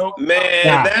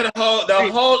 Man, the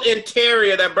whole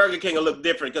interior of that Burger King will look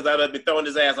different because I'd be throwing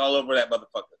his ass all over that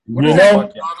motherfucker. What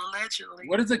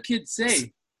does the kid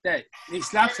say that he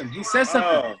slaps him? He says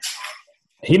something.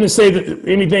 He didn't say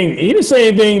anything. He didn't say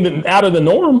anything out of the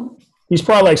norm. He's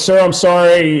probably like, "Sir, I'm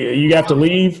sorry. You have to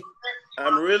leave."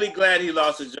 I'm really glad he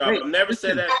lost his job. I've never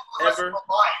said that ever.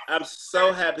 I'm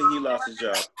so happy he lost his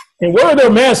job. And where are their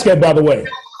masks at, by the way?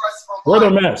 Wear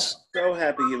their masks. So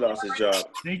happy he lost his job.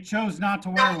 They chose not to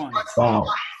wear one. Wow.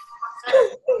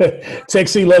 Tech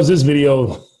C loves this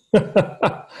video.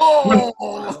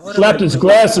 Slapped his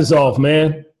glasses off,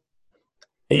 man.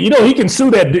 You know he can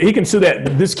sue that. He can sue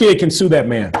that. This kid can sue that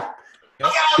man. He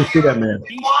can sue that man.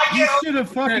 He should have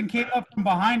fucking came up from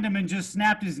behind him and just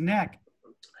snapped his neck.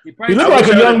 He looked like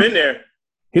a young. Been there.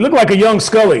 He looked like a young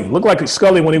Scully. Looked like a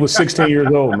Scully when he was 16 years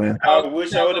old, man. I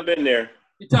wish I would have been there.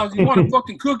 He tells you, "You want a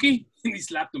fucking cookie?" And he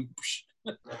slapped him.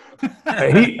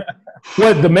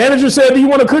 What the manager said? Do you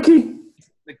want a cookie?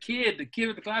 The kid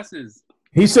with the glasses.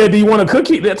 He said, "Do you want a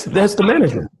cookie?" That's the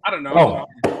manager. I don't know. Oh.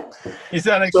 He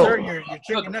said, "Like, sir, your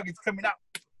chicken nuggets coming out."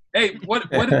 Hey, what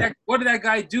did that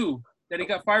guy do that he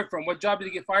got fired from? What job did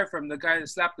he get fired from? The guy that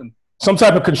slapped him. Some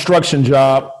type of construction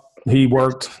job. He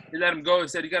worked. He let him go and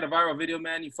said, "You got a viral video,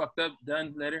 man. You fucked up.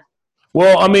 Done later."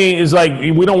 Well, I mean, it's like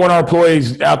we don't want our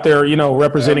employees out there,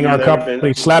 representing our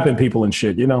company, slapping people and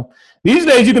shit. These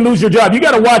days you can lose your job. You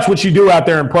got to watch what you do out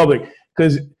there in public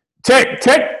because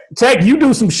Tech, you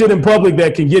do some shit in public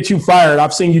that can get you fired.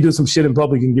 I've seen you do some shit in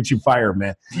public and get you fired,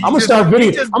 man. I'm gonna start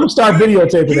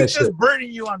videotaping that shit.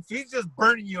 He's just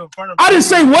burning you in front of. I didn't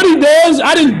say what he does.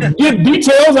 I didn't give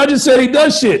details. I just said he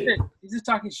does shit. He's just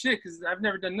talking shit because I've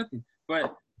never done nothing.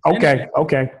 But okay.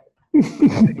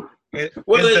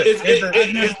 Well, it's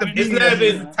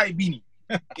tight beanie.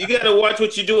 You gotta watch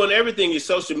what you do on everything, your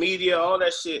social media, all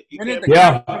that shit. And if the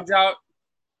camera comes out,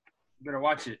 you better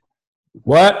watch it.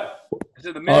 What?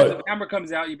 So the minute the camera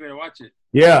comes out, you better watch it.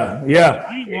 Yeah.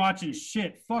 I ain't watching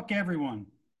shit. Fuck everyone.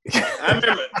 I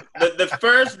remember the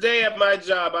first day at my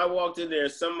job, I walked in there.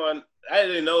 I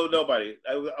didn't know nobody.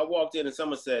 I walked in and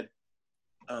someone said,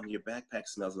 your backpack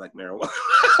smells like marijuana.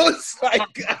 I was like,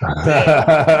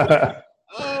 God.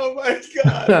 Oh my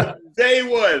God. Day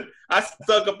one. I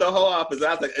stunk up the whole office.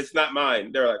 I was like, it's not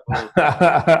mine. They're like, oh.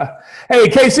 Hey,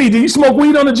 KC, do you smoke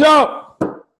weed on the job?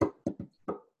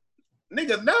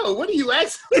 Nigga, no. What are you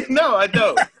asking? No, I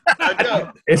don't.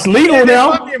 It's legal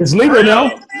now. It's legal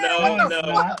now.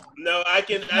 No. I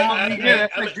can.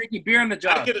 That's like drinking beer on the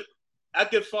job. I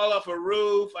could fall off a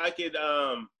roof. I could.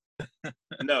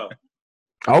 No.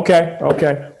 Okay.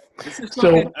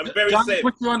 So I'm very safe.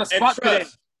 Put you on the spot today.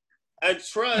 And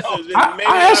trust.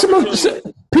 I asked him.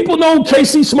 People know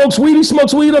KC smokes weed. He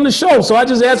smokes weed on the show. So I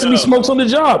just asked him. He smokes on the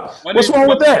job. What's wrong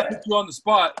with that? Put you on the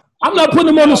spot. I'm not putting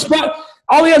him on the spot.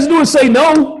 All he has to do is say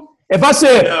no. If I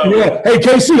said, hey,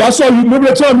 KC, I saw you. Remember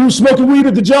that time you were smoking weed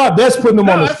at the job? That's putting him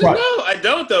on the spot. No, I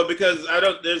don't, though, because I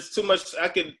don't. There's too much. I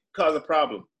could cause a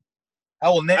problem. I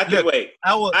will never. I can wait.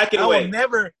 I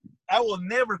will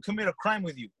never commit a crime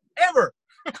with you. Ever.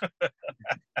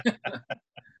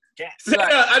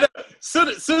 I know. Soon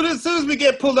as we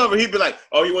get pulled over, he'd be like,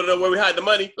 "Oh, you want to know where we hide the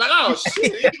money?" Like, "Oh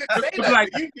shit!"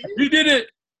 You did it.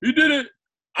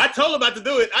 I told him not to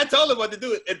do it. I told him what to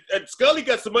do it. And Scully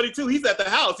got some money too. He's at the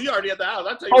house. He already at the house.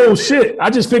 Oh shit! I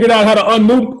just figured out how to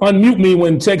unmute me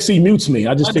when Tech C mutes me.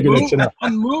 I just figured that shit out.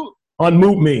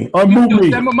 Unmute me.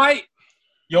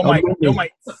 Yo,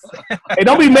 Mike. Hey,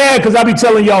 don't be mad because I be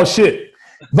telling y'all shit.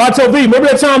 Vato V, remember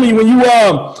that time when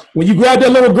you grabbed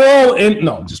that little girl and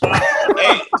no, I'm just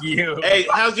Hey,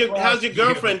 how's your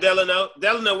girlfriend, Delano?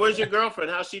 Delano, where's your girlfriend?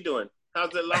 How's she doing?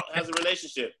 How's the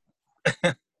relationship?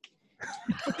 Is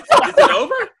it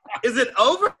over? Is it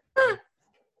over?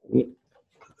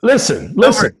 Listen.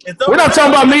 We're not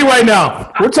talking about me right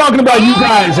now. We're talking about you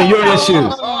guys and your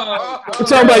issues. We're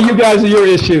talking about you guys and your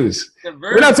issues.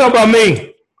 We're not talking about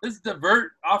me. Let's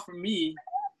divert off of me.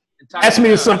 Ask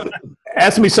me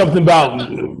something about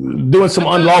doing some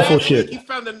unlawful shit.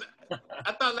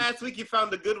 I thought last week you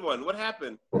found a good one. What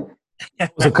happened?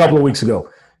 It was a couple of weeks ago.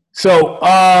 So,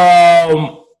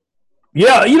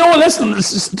 yeah, you know what?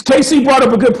 KC brought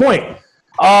up a good point.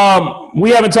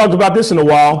 We haven't talked about this in a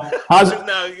while. How's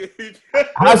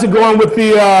it going with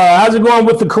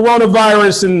the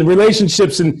coronavirus and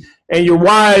relationships and your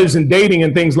wives and dating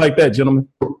and things like that, gentlemen?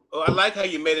 Oh, I like how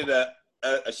you made it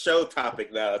a show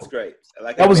topic now. That's great. I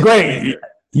like that was great.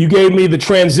 You gave me the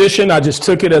transition. I just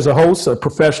took it as a host, a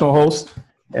professional host.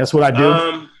 That's what I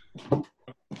do.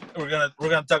 We're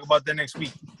gonna talk about that next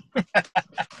week.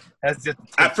 That's just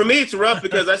for me. It's rough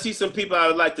because I see some people I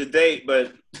would like to date, but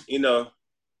How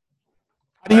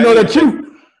do you know they're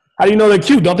cute? How do you know they're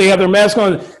cute? Don't they have their mask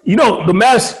on? The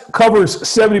mask covers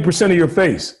 70% of your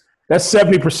face. That's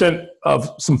 70%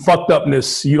 of some fucked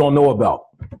upness you don't know about.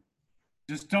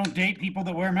 Just don't date people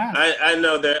that wear masks. I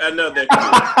know they're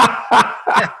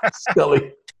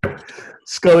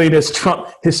Scully,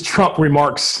 his Trump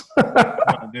remarks.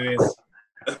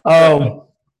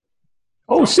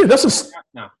 Oh shit, that's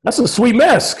a sweet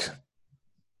mask.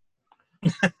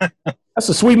 That's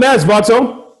a sweet mask,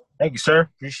 Vato. Thank you, sir.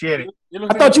 Appreciate it.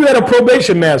 I thought you had a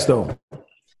probation mask, though.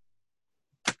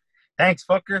 Thanks,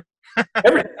 fucker.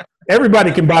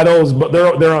 Everybody can buy those, but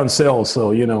they're on sale,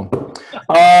 so you know. So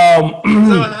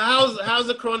how's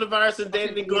the coronavirus and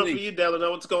dating going for you, Delano?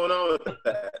 What's going on with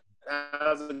that?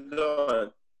 How's it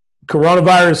going?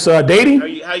 Coronavirus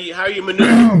dating? How are you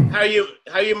maneuvering? how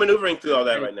are you maneuvering through all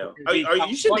that right now?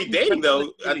 You should be dating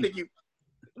though. I think you.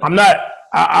 I'm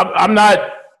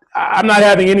not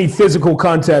having any physical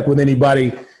contact with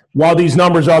anybody while these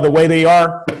numbers are the way they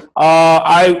are. Is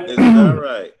that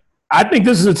right? I think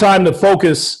this is a time to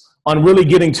focus on really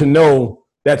getting to know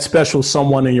that special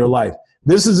someone in your life.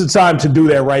 This is the time to do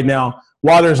that right now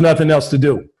while there's nothing else to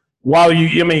do.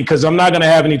 Because I'm not going to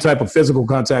have any type of physical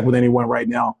contact with anyone right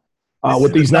now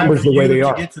with these numbers the way they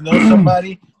are. Get to know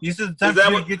somebody. This is the time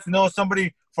for you to get to know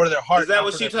somebody for their heart. Is that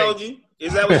what she told you?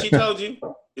 Is that what she told you?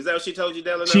 Is that what she told you,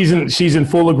 Delano? She's in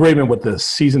full agreement with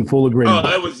this. She's in full agreement. Oh,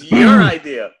 that was your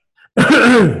idea.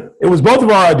 It was both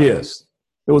of our ideas.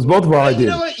 You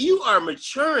know what? You are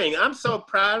maturing. I'm so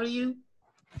proud of you.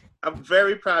 I'm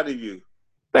very proud of you.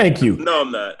 Thank you. No,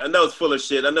 I'm not. I know it's full of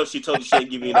shit. I know she told you she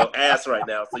ain't giving you no ass right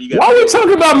now. So you got. Why are we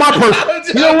talking about my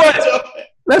person? You know what?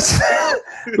 Let's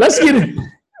get it.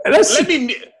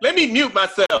 Let me mute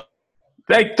myself.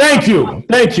 Thank you.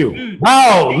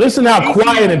 Wow, listen how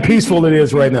quiet and peaceful it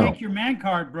is right now. Take your man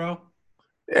card, bro.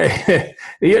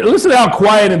 Listen how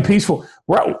quiet and peaceful.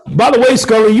 By the way,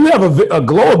 Scully, you have a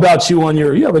glow about you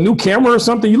you have a new camera or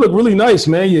something. You look really nice,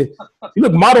 man. You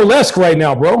look model-esque right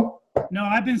now, bro. No,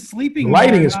 I've been sleeping. The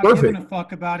lighting is perfect. I'm not giving a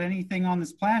fuck about anything on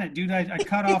this planet, dude. I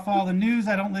cut off all the news.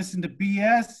 I don't listen to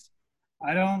BS.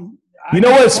 You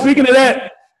know what? Speaking of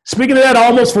that, I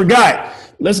almost forgot.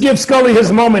 Let's give Scully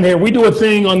his moment here. We do a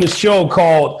thing on this show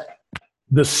called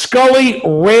the Scully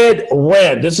Red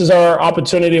Rant. This is our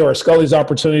opportunity, or Scully's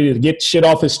opportunity, to get shit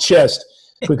off his chest.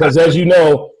 Because as you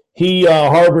know, he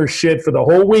harbors shit for the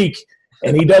whole week,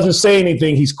 and he doesn't say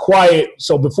anything. He's quiet.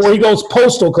 So before he goes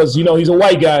postal, because, you know, he's a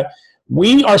white guy,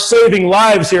 we are saving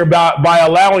lives here by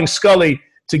allowing Scully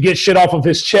to get shit off of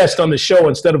his chest on the show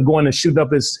instead of going and shooting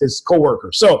up his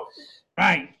coworker. So,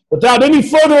 right. Without any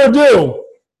further ado,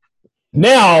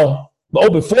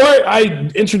 before I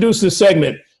introduce this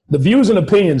segment, the views and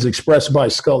opinions expressed by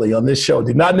Scully on this show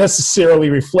do not necessarily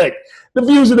reflect the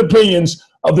views and opinions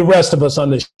of the rest of us on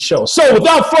this show. So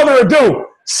without further ado,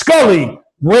 Scully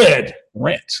Red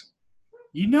Rant.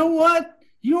 You know what?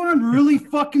 You know what I'm really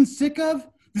fucking sick of?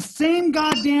 The same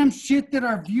goddamn shit that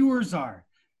our viewers are.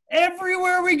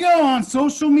 Everywhere we go on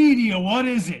social media, what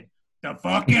is it? The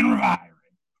fucking virus.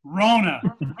 Rona.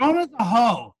 Rona's a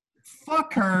hoe.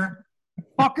 Fuck her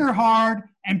hard,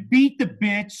 and beat the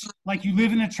bitch like you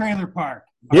live in a trailer park.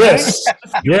 Yes. Right?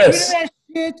 Yes. That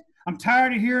shit. I'm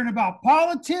tired of hearing about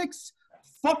politics.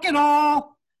 Fuck it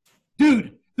all.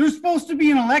 Dude, there's supposed to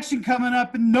be an election coming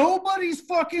up, and nobody's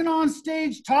fucking on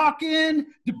stage talking,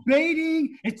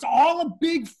 debating. It's all a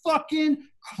big fucking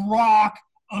crock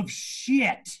of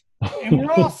shit. And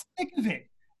we're all sick of it.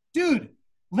 Dude,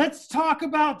 let's talk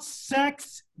about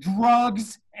sex,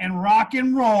 drugs, and rock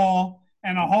and roll,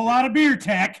 and a whole lot of beer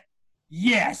tech.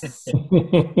 Yes.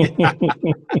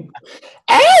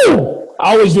 Ow! I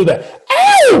always do that.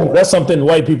 Ow! That's something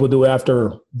white people do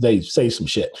after they say some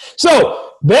shit.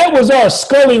 So that was our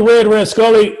Scully Red Rant.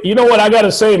 Scully, you know what I got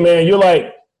to say, man? You're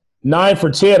like 9 for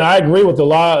 10. I agree with a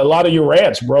lot of your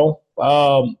rants, bro.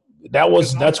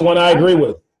 That's one I agree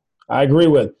with.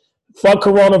 Fuck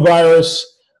coronavirus.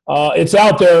 It's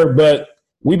out there, but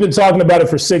we've been talking about it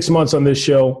for 6 months on this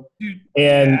show,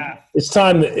 and it's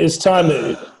time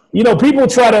to. You know, people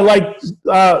try to, like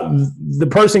the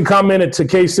person commented to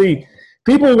KC,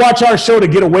 people watch our show to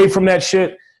get away from that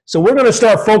shit. So we're going to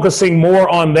start focusing more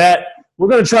on that. We're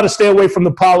going to try to stay away from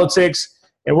the politics,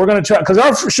 and we're going to try, because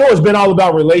our show has been all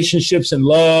about relationships and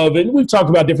love, and we've talked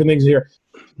about different things here.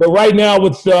 But right now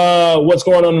with what's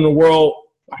going on in the world,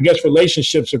 I guess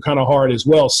relationships are kind of hard as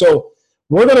well. So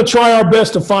we're going to try our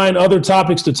best to find other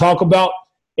topics to talk about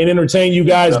and entertain you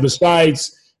guys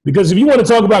besides. Because if you want to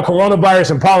talk about coronavirus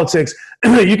and politics,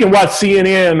 you can watch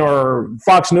CNN or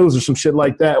Fox News or some shit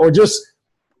like that, or just,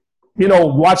 you know,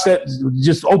 watch that.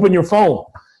 Just open your phone.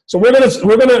 So we're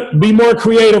gonna be more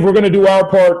creative. We're gonna do our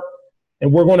part,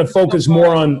 and we're gonna focus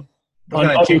more on. We're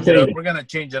gonna change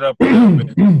it up a little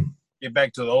bit. Get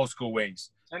back to the old school ways.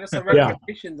 Send us some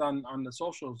recommendations on the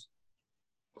socials.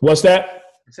 What's that?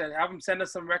 I said, have them send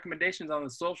us some recommendations on the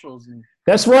socials.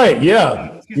 That's right.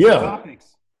 Yeah.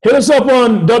 Hit us up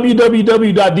on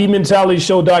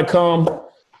www.thementalityshow.com.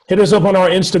 Hit us up on our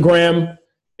Instagram.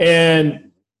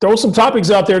 And throw some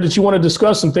topics out there that you want to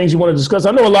discuss, some things you want to discuss.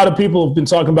 I know a lot of people have been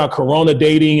talking about Corona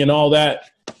dating and all that.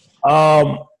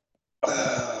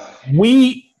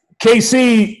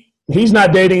 KC, he's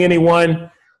not dating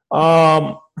anyone.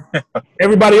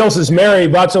 Everybody else is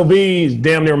married. Vato V is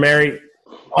damn near married.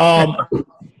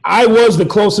 I was the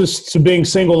closest to being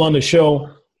single on the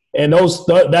show, and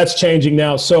that's changing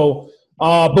now. So,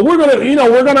 but we're gonna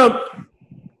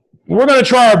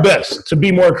try our best to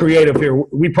be more creative here.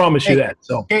 We promise you that.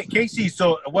 So, Casey,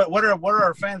 so what are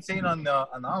our fans saying on the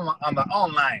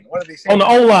online? What are they saying on the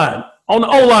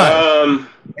online?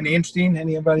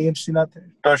 Anybody interesting out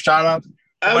there? Or shout out.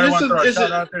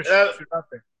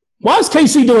 Why is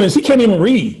KC doing this? He can't even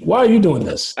read. Why are you doing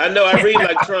this? I know. I read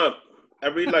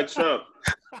like Trump.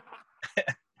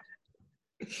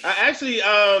 I actually,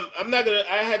 I'm not gonna.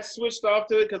 I had switched off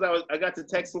to it because I got to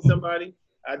texting somebody.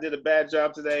 I did a bad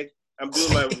job today. I'm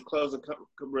doing my closing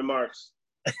remarks.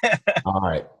 All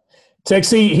right,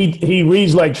 Texie, he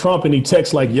reads like Trump and he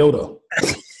texts like Yoda.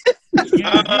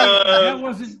 That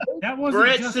wasn't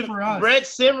just for us. Brett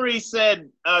Simmery said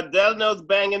Delano's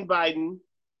banging Biden.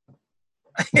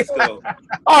 All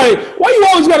right, why you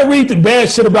always got to read the bad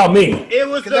shit about me? It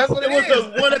was the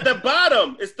one at the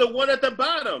bottom. It's the one at the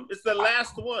bottom. It's the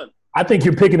last one. I think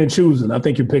you're picking and choosing.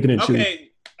 Okay,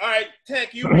 all right,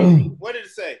 Tech, you read. What did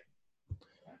it say?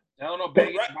 Delano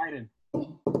banging Biden.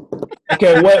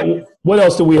 Okay, what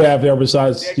else do we have there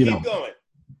besides keep going.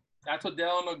 That's what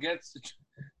Delano gets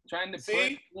trying to put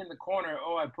me in the corner.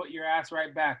 Oh, I put your ass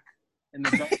right back in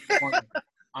the corner.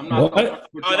 I'm not.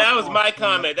 That was my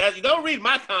comment. You don't read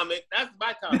my comment. That's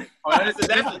my comment. I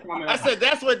said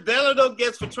that's what Delano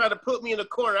gets for trying to put me in the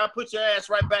corner. I put your ass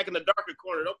right back in the darker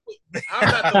corner.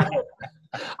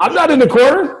 I'm not in the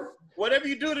corner. Whatever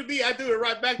you do to me, I do it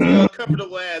right back to your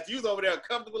uncomfortable ass. You was over there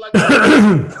uncomfortable like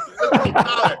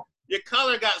that. Your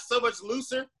collar got so much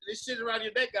looser. This shit around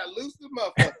your neck got looser,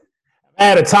 motherfucker. I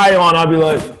had a tie on. I'd be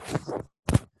like,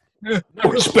 no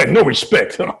respect.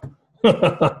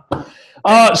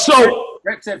 So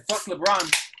Brett said fuck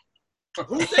LeBron.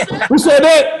 Who said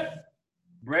that?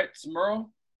 Brett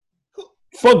Smurl.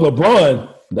 Fuck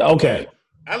LeBron. Okay.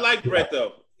 I like Brett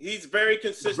though. He's very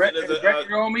consistent. Brett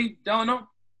your homie? Don't know.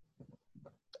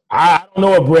 I don't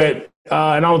know a Brett, and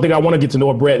I don't think I want to get to know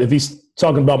a Brett if he's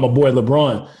talking about my boy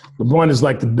LeBron. LeBron is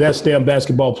like the best damn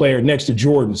basketball player next to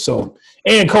Jordan. So,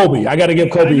 and Kobe. I got to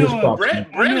give Kobe his props. Brett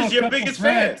is your biggest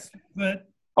fan.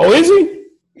 Oh, is he?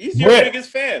 He's your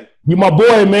biggest fan. You my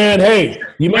boy, man. Hey,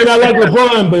 you may not like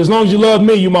LeBron, but as long as you love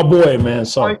me, you my boy, man.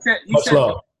 So much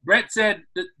love. Brett said,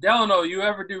 Delano, you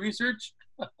ever do research?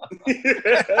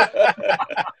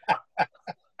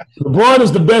 LeBron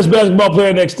is the best basketball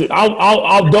player next to.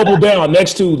 I'll double down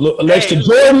next to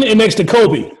Jordan and next to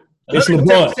Kobe. It's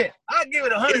LeBron. I'll give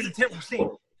it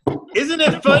 110%. Isn't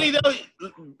it funny though?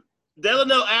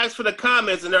 Delano asked for the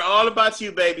comments, and they're all about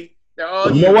you, baby. They're all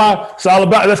you. You know why?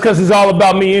 That's because it's all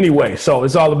about me anyway. So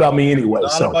it's all about me anyway.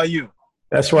 It's all about you.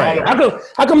 That's right.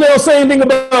 How come they don't say anything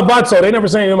about Vato? They never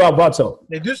say anything about Vato.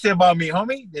 They do say about me,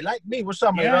 homie. They like me. What's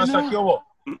up, man?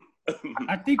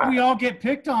 I think we all get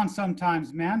picked on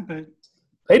sometimes, man. But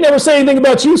they never say anything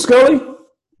about you, Scully.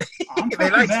 They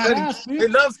like Scully. They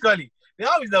love Scully. They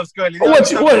always love Scully. What?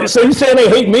 So you saying they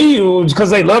hate me because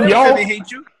they love y'all? They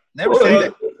hate you. Never say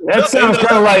that. That sounds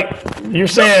kind of like you're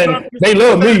saying they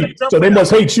love me, so they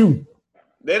must hate you.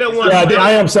 They don't want. Yeah,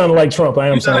 I am sounding like Trump.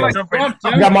 I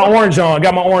got my orange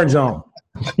on.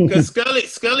 Because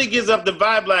Scully gives up the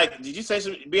vibe like, did you say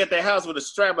something? Be at their house with a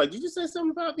strap like, did you say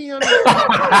something about me?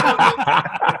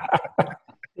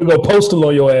 You go postal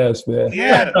on your ass, man.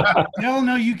 Yeah.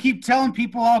 No, you keep telling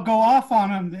people I'll go off on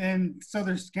them, and so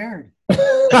they're scared.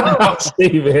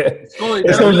 See, man.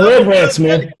 It's those red rants,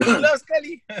 man.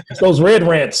 It's those red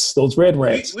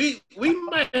rants. We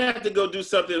might have to go do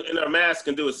something in our mask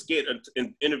and do a skit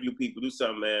and interview people. Do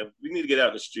something, man. We need to get out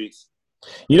in the streets.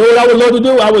 You know what I would love to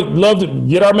do? I would love to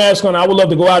get our mask on. I would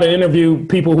love to go out and interview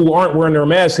people who aren't wearing their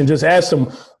masks and just ask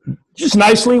them, just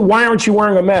nicely, why aren't you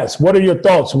wearing a mask? What are your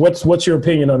thoughts? What's your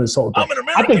opinion on this whole thing?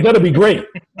 I think that'll be great.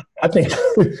 I think.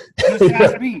 Just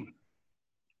ask me.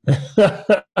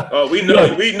 Oh, we know.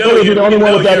 Scully be the only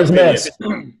one without his mask.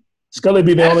 Scully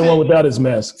be the only one without his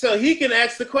mask. So he can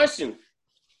ask the question.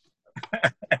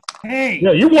 Hey.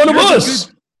 Yeah, you're one of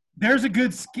us. There's a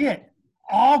good skit.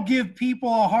 I'll give people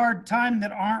a hard time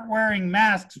that aren't wearing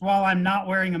masks while I'm not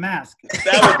wearing a mask.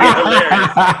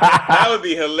 That would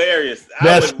be hilarious.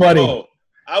 That's funny.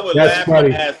 I would laugh my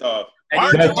ass off.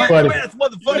 That's funny. You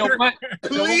know what?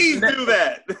 Please do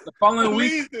that. The following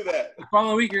week, you're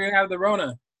going to have the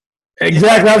Rona.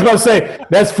 Exactly. I was about to say,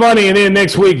 that's funny. And then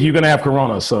next week, you're going to have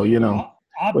Corona. So, you know.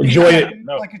 Enjoy it.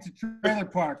 Like it's a trailer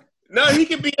park. No, he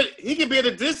could be at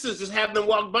a distance, just have them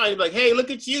walk by and be like, "Hey, look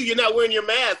at you! You're not wearing your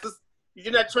mask.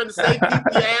 You're not trying to save people,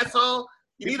 you asshole.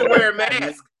 You need to wear a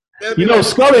mask." You know,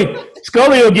 Scully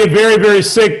will get very, very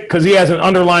sick because he has an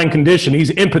underlying condition. He's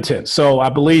impotent. So I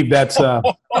believe that's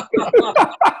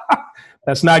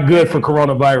that's not good for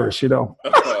coronavirus, you know.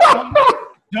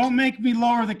 Don't make me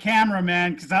lower the camera,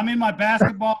 man, because I'm in my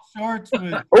basketball shorts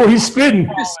with. Oh, he's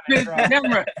spitting. He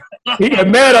got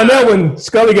mad on that one.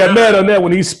 Scully got mad on that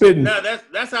when he's spitting. No,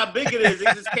 that's how big it is.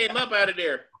 It just came up out of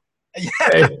there.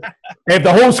 Hey, if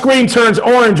the whole screen turns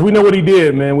orange, we know what he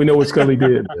did, man. We know what Scully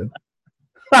did, man.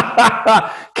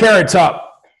 Carrot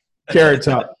top.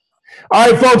 All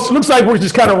right, folks, looks like we're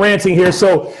just kind of ranting here.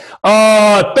 So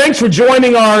thanks for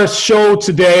joining our show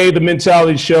today, the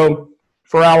Mentality Show,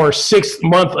 for our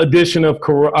 6th-month edition of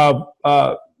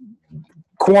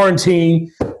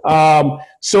quarantine.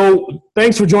 So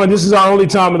thanks for joining. This is our only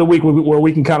time of the week where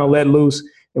we can kind of let loose,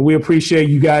 and we appreciate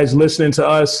you guys listening to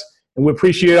us, and we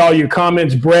appreciate all your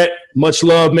comments. Brett, much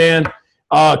love, man.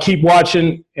 Keep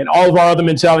watching, and all of our other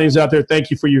mentalities out there,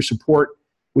 thank you for your support.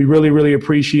 We really, really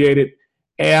appreciate it.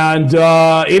 And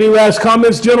any last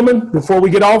comments, gentlemen, before we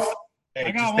get off?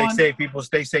 Hey, just stay safe, people.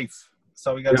 Stay safe. That's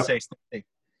all we got to say. Stay safe.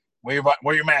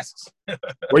 Wear your masks.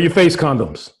 Wear your face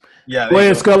condoms. Yeah. Go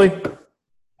ahead, Scully.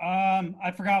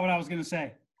 I forgot what I was going to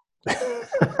say. All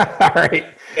right.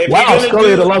 Wow,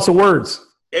 Scully had a lot of words.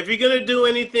 If you're gonna do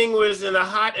anything where it's in a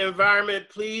hot environment,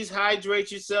 please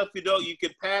hydrate yourself. You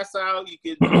could pass out. You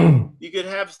could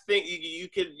have things. You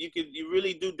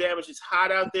really do damage. It's hot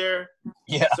out there.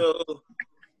 Yeah. So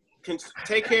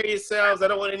take care of yourselves. I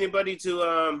don't want anybody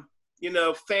to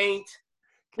faint.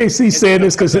 KC's saying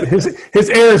this because his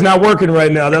air is not working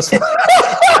right now. That's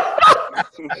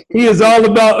he is all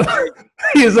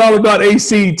about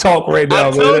AC talk right now.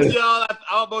 I told y'all I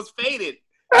almost fainted.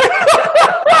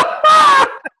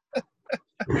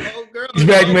 Oh, girl,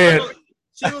 man.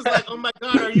 She was like, "Oh my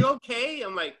God, are you okay?"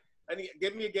 I'm like,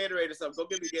 "Give me a Gatorade or something. Go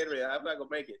get me a Gatorade. I'm not gonna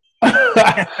make it."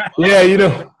 Yeah,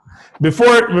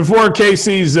 before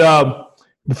KC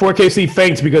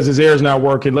faints because his air is not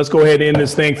working, let's go ahead and end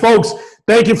this thing, folks.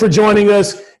 Thank you for joining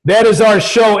us. That is our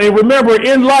show, and remember,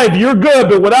 in life, you're good,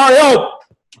 but with our help,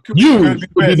 you will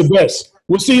be the best.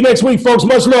 We'll see you next week, folks.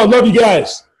 Much love. Love you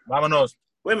guys. Vámonos.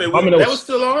 Wait a minute. That was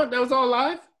still on? That was all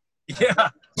live? Yeah.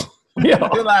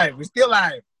 We're still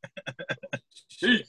live.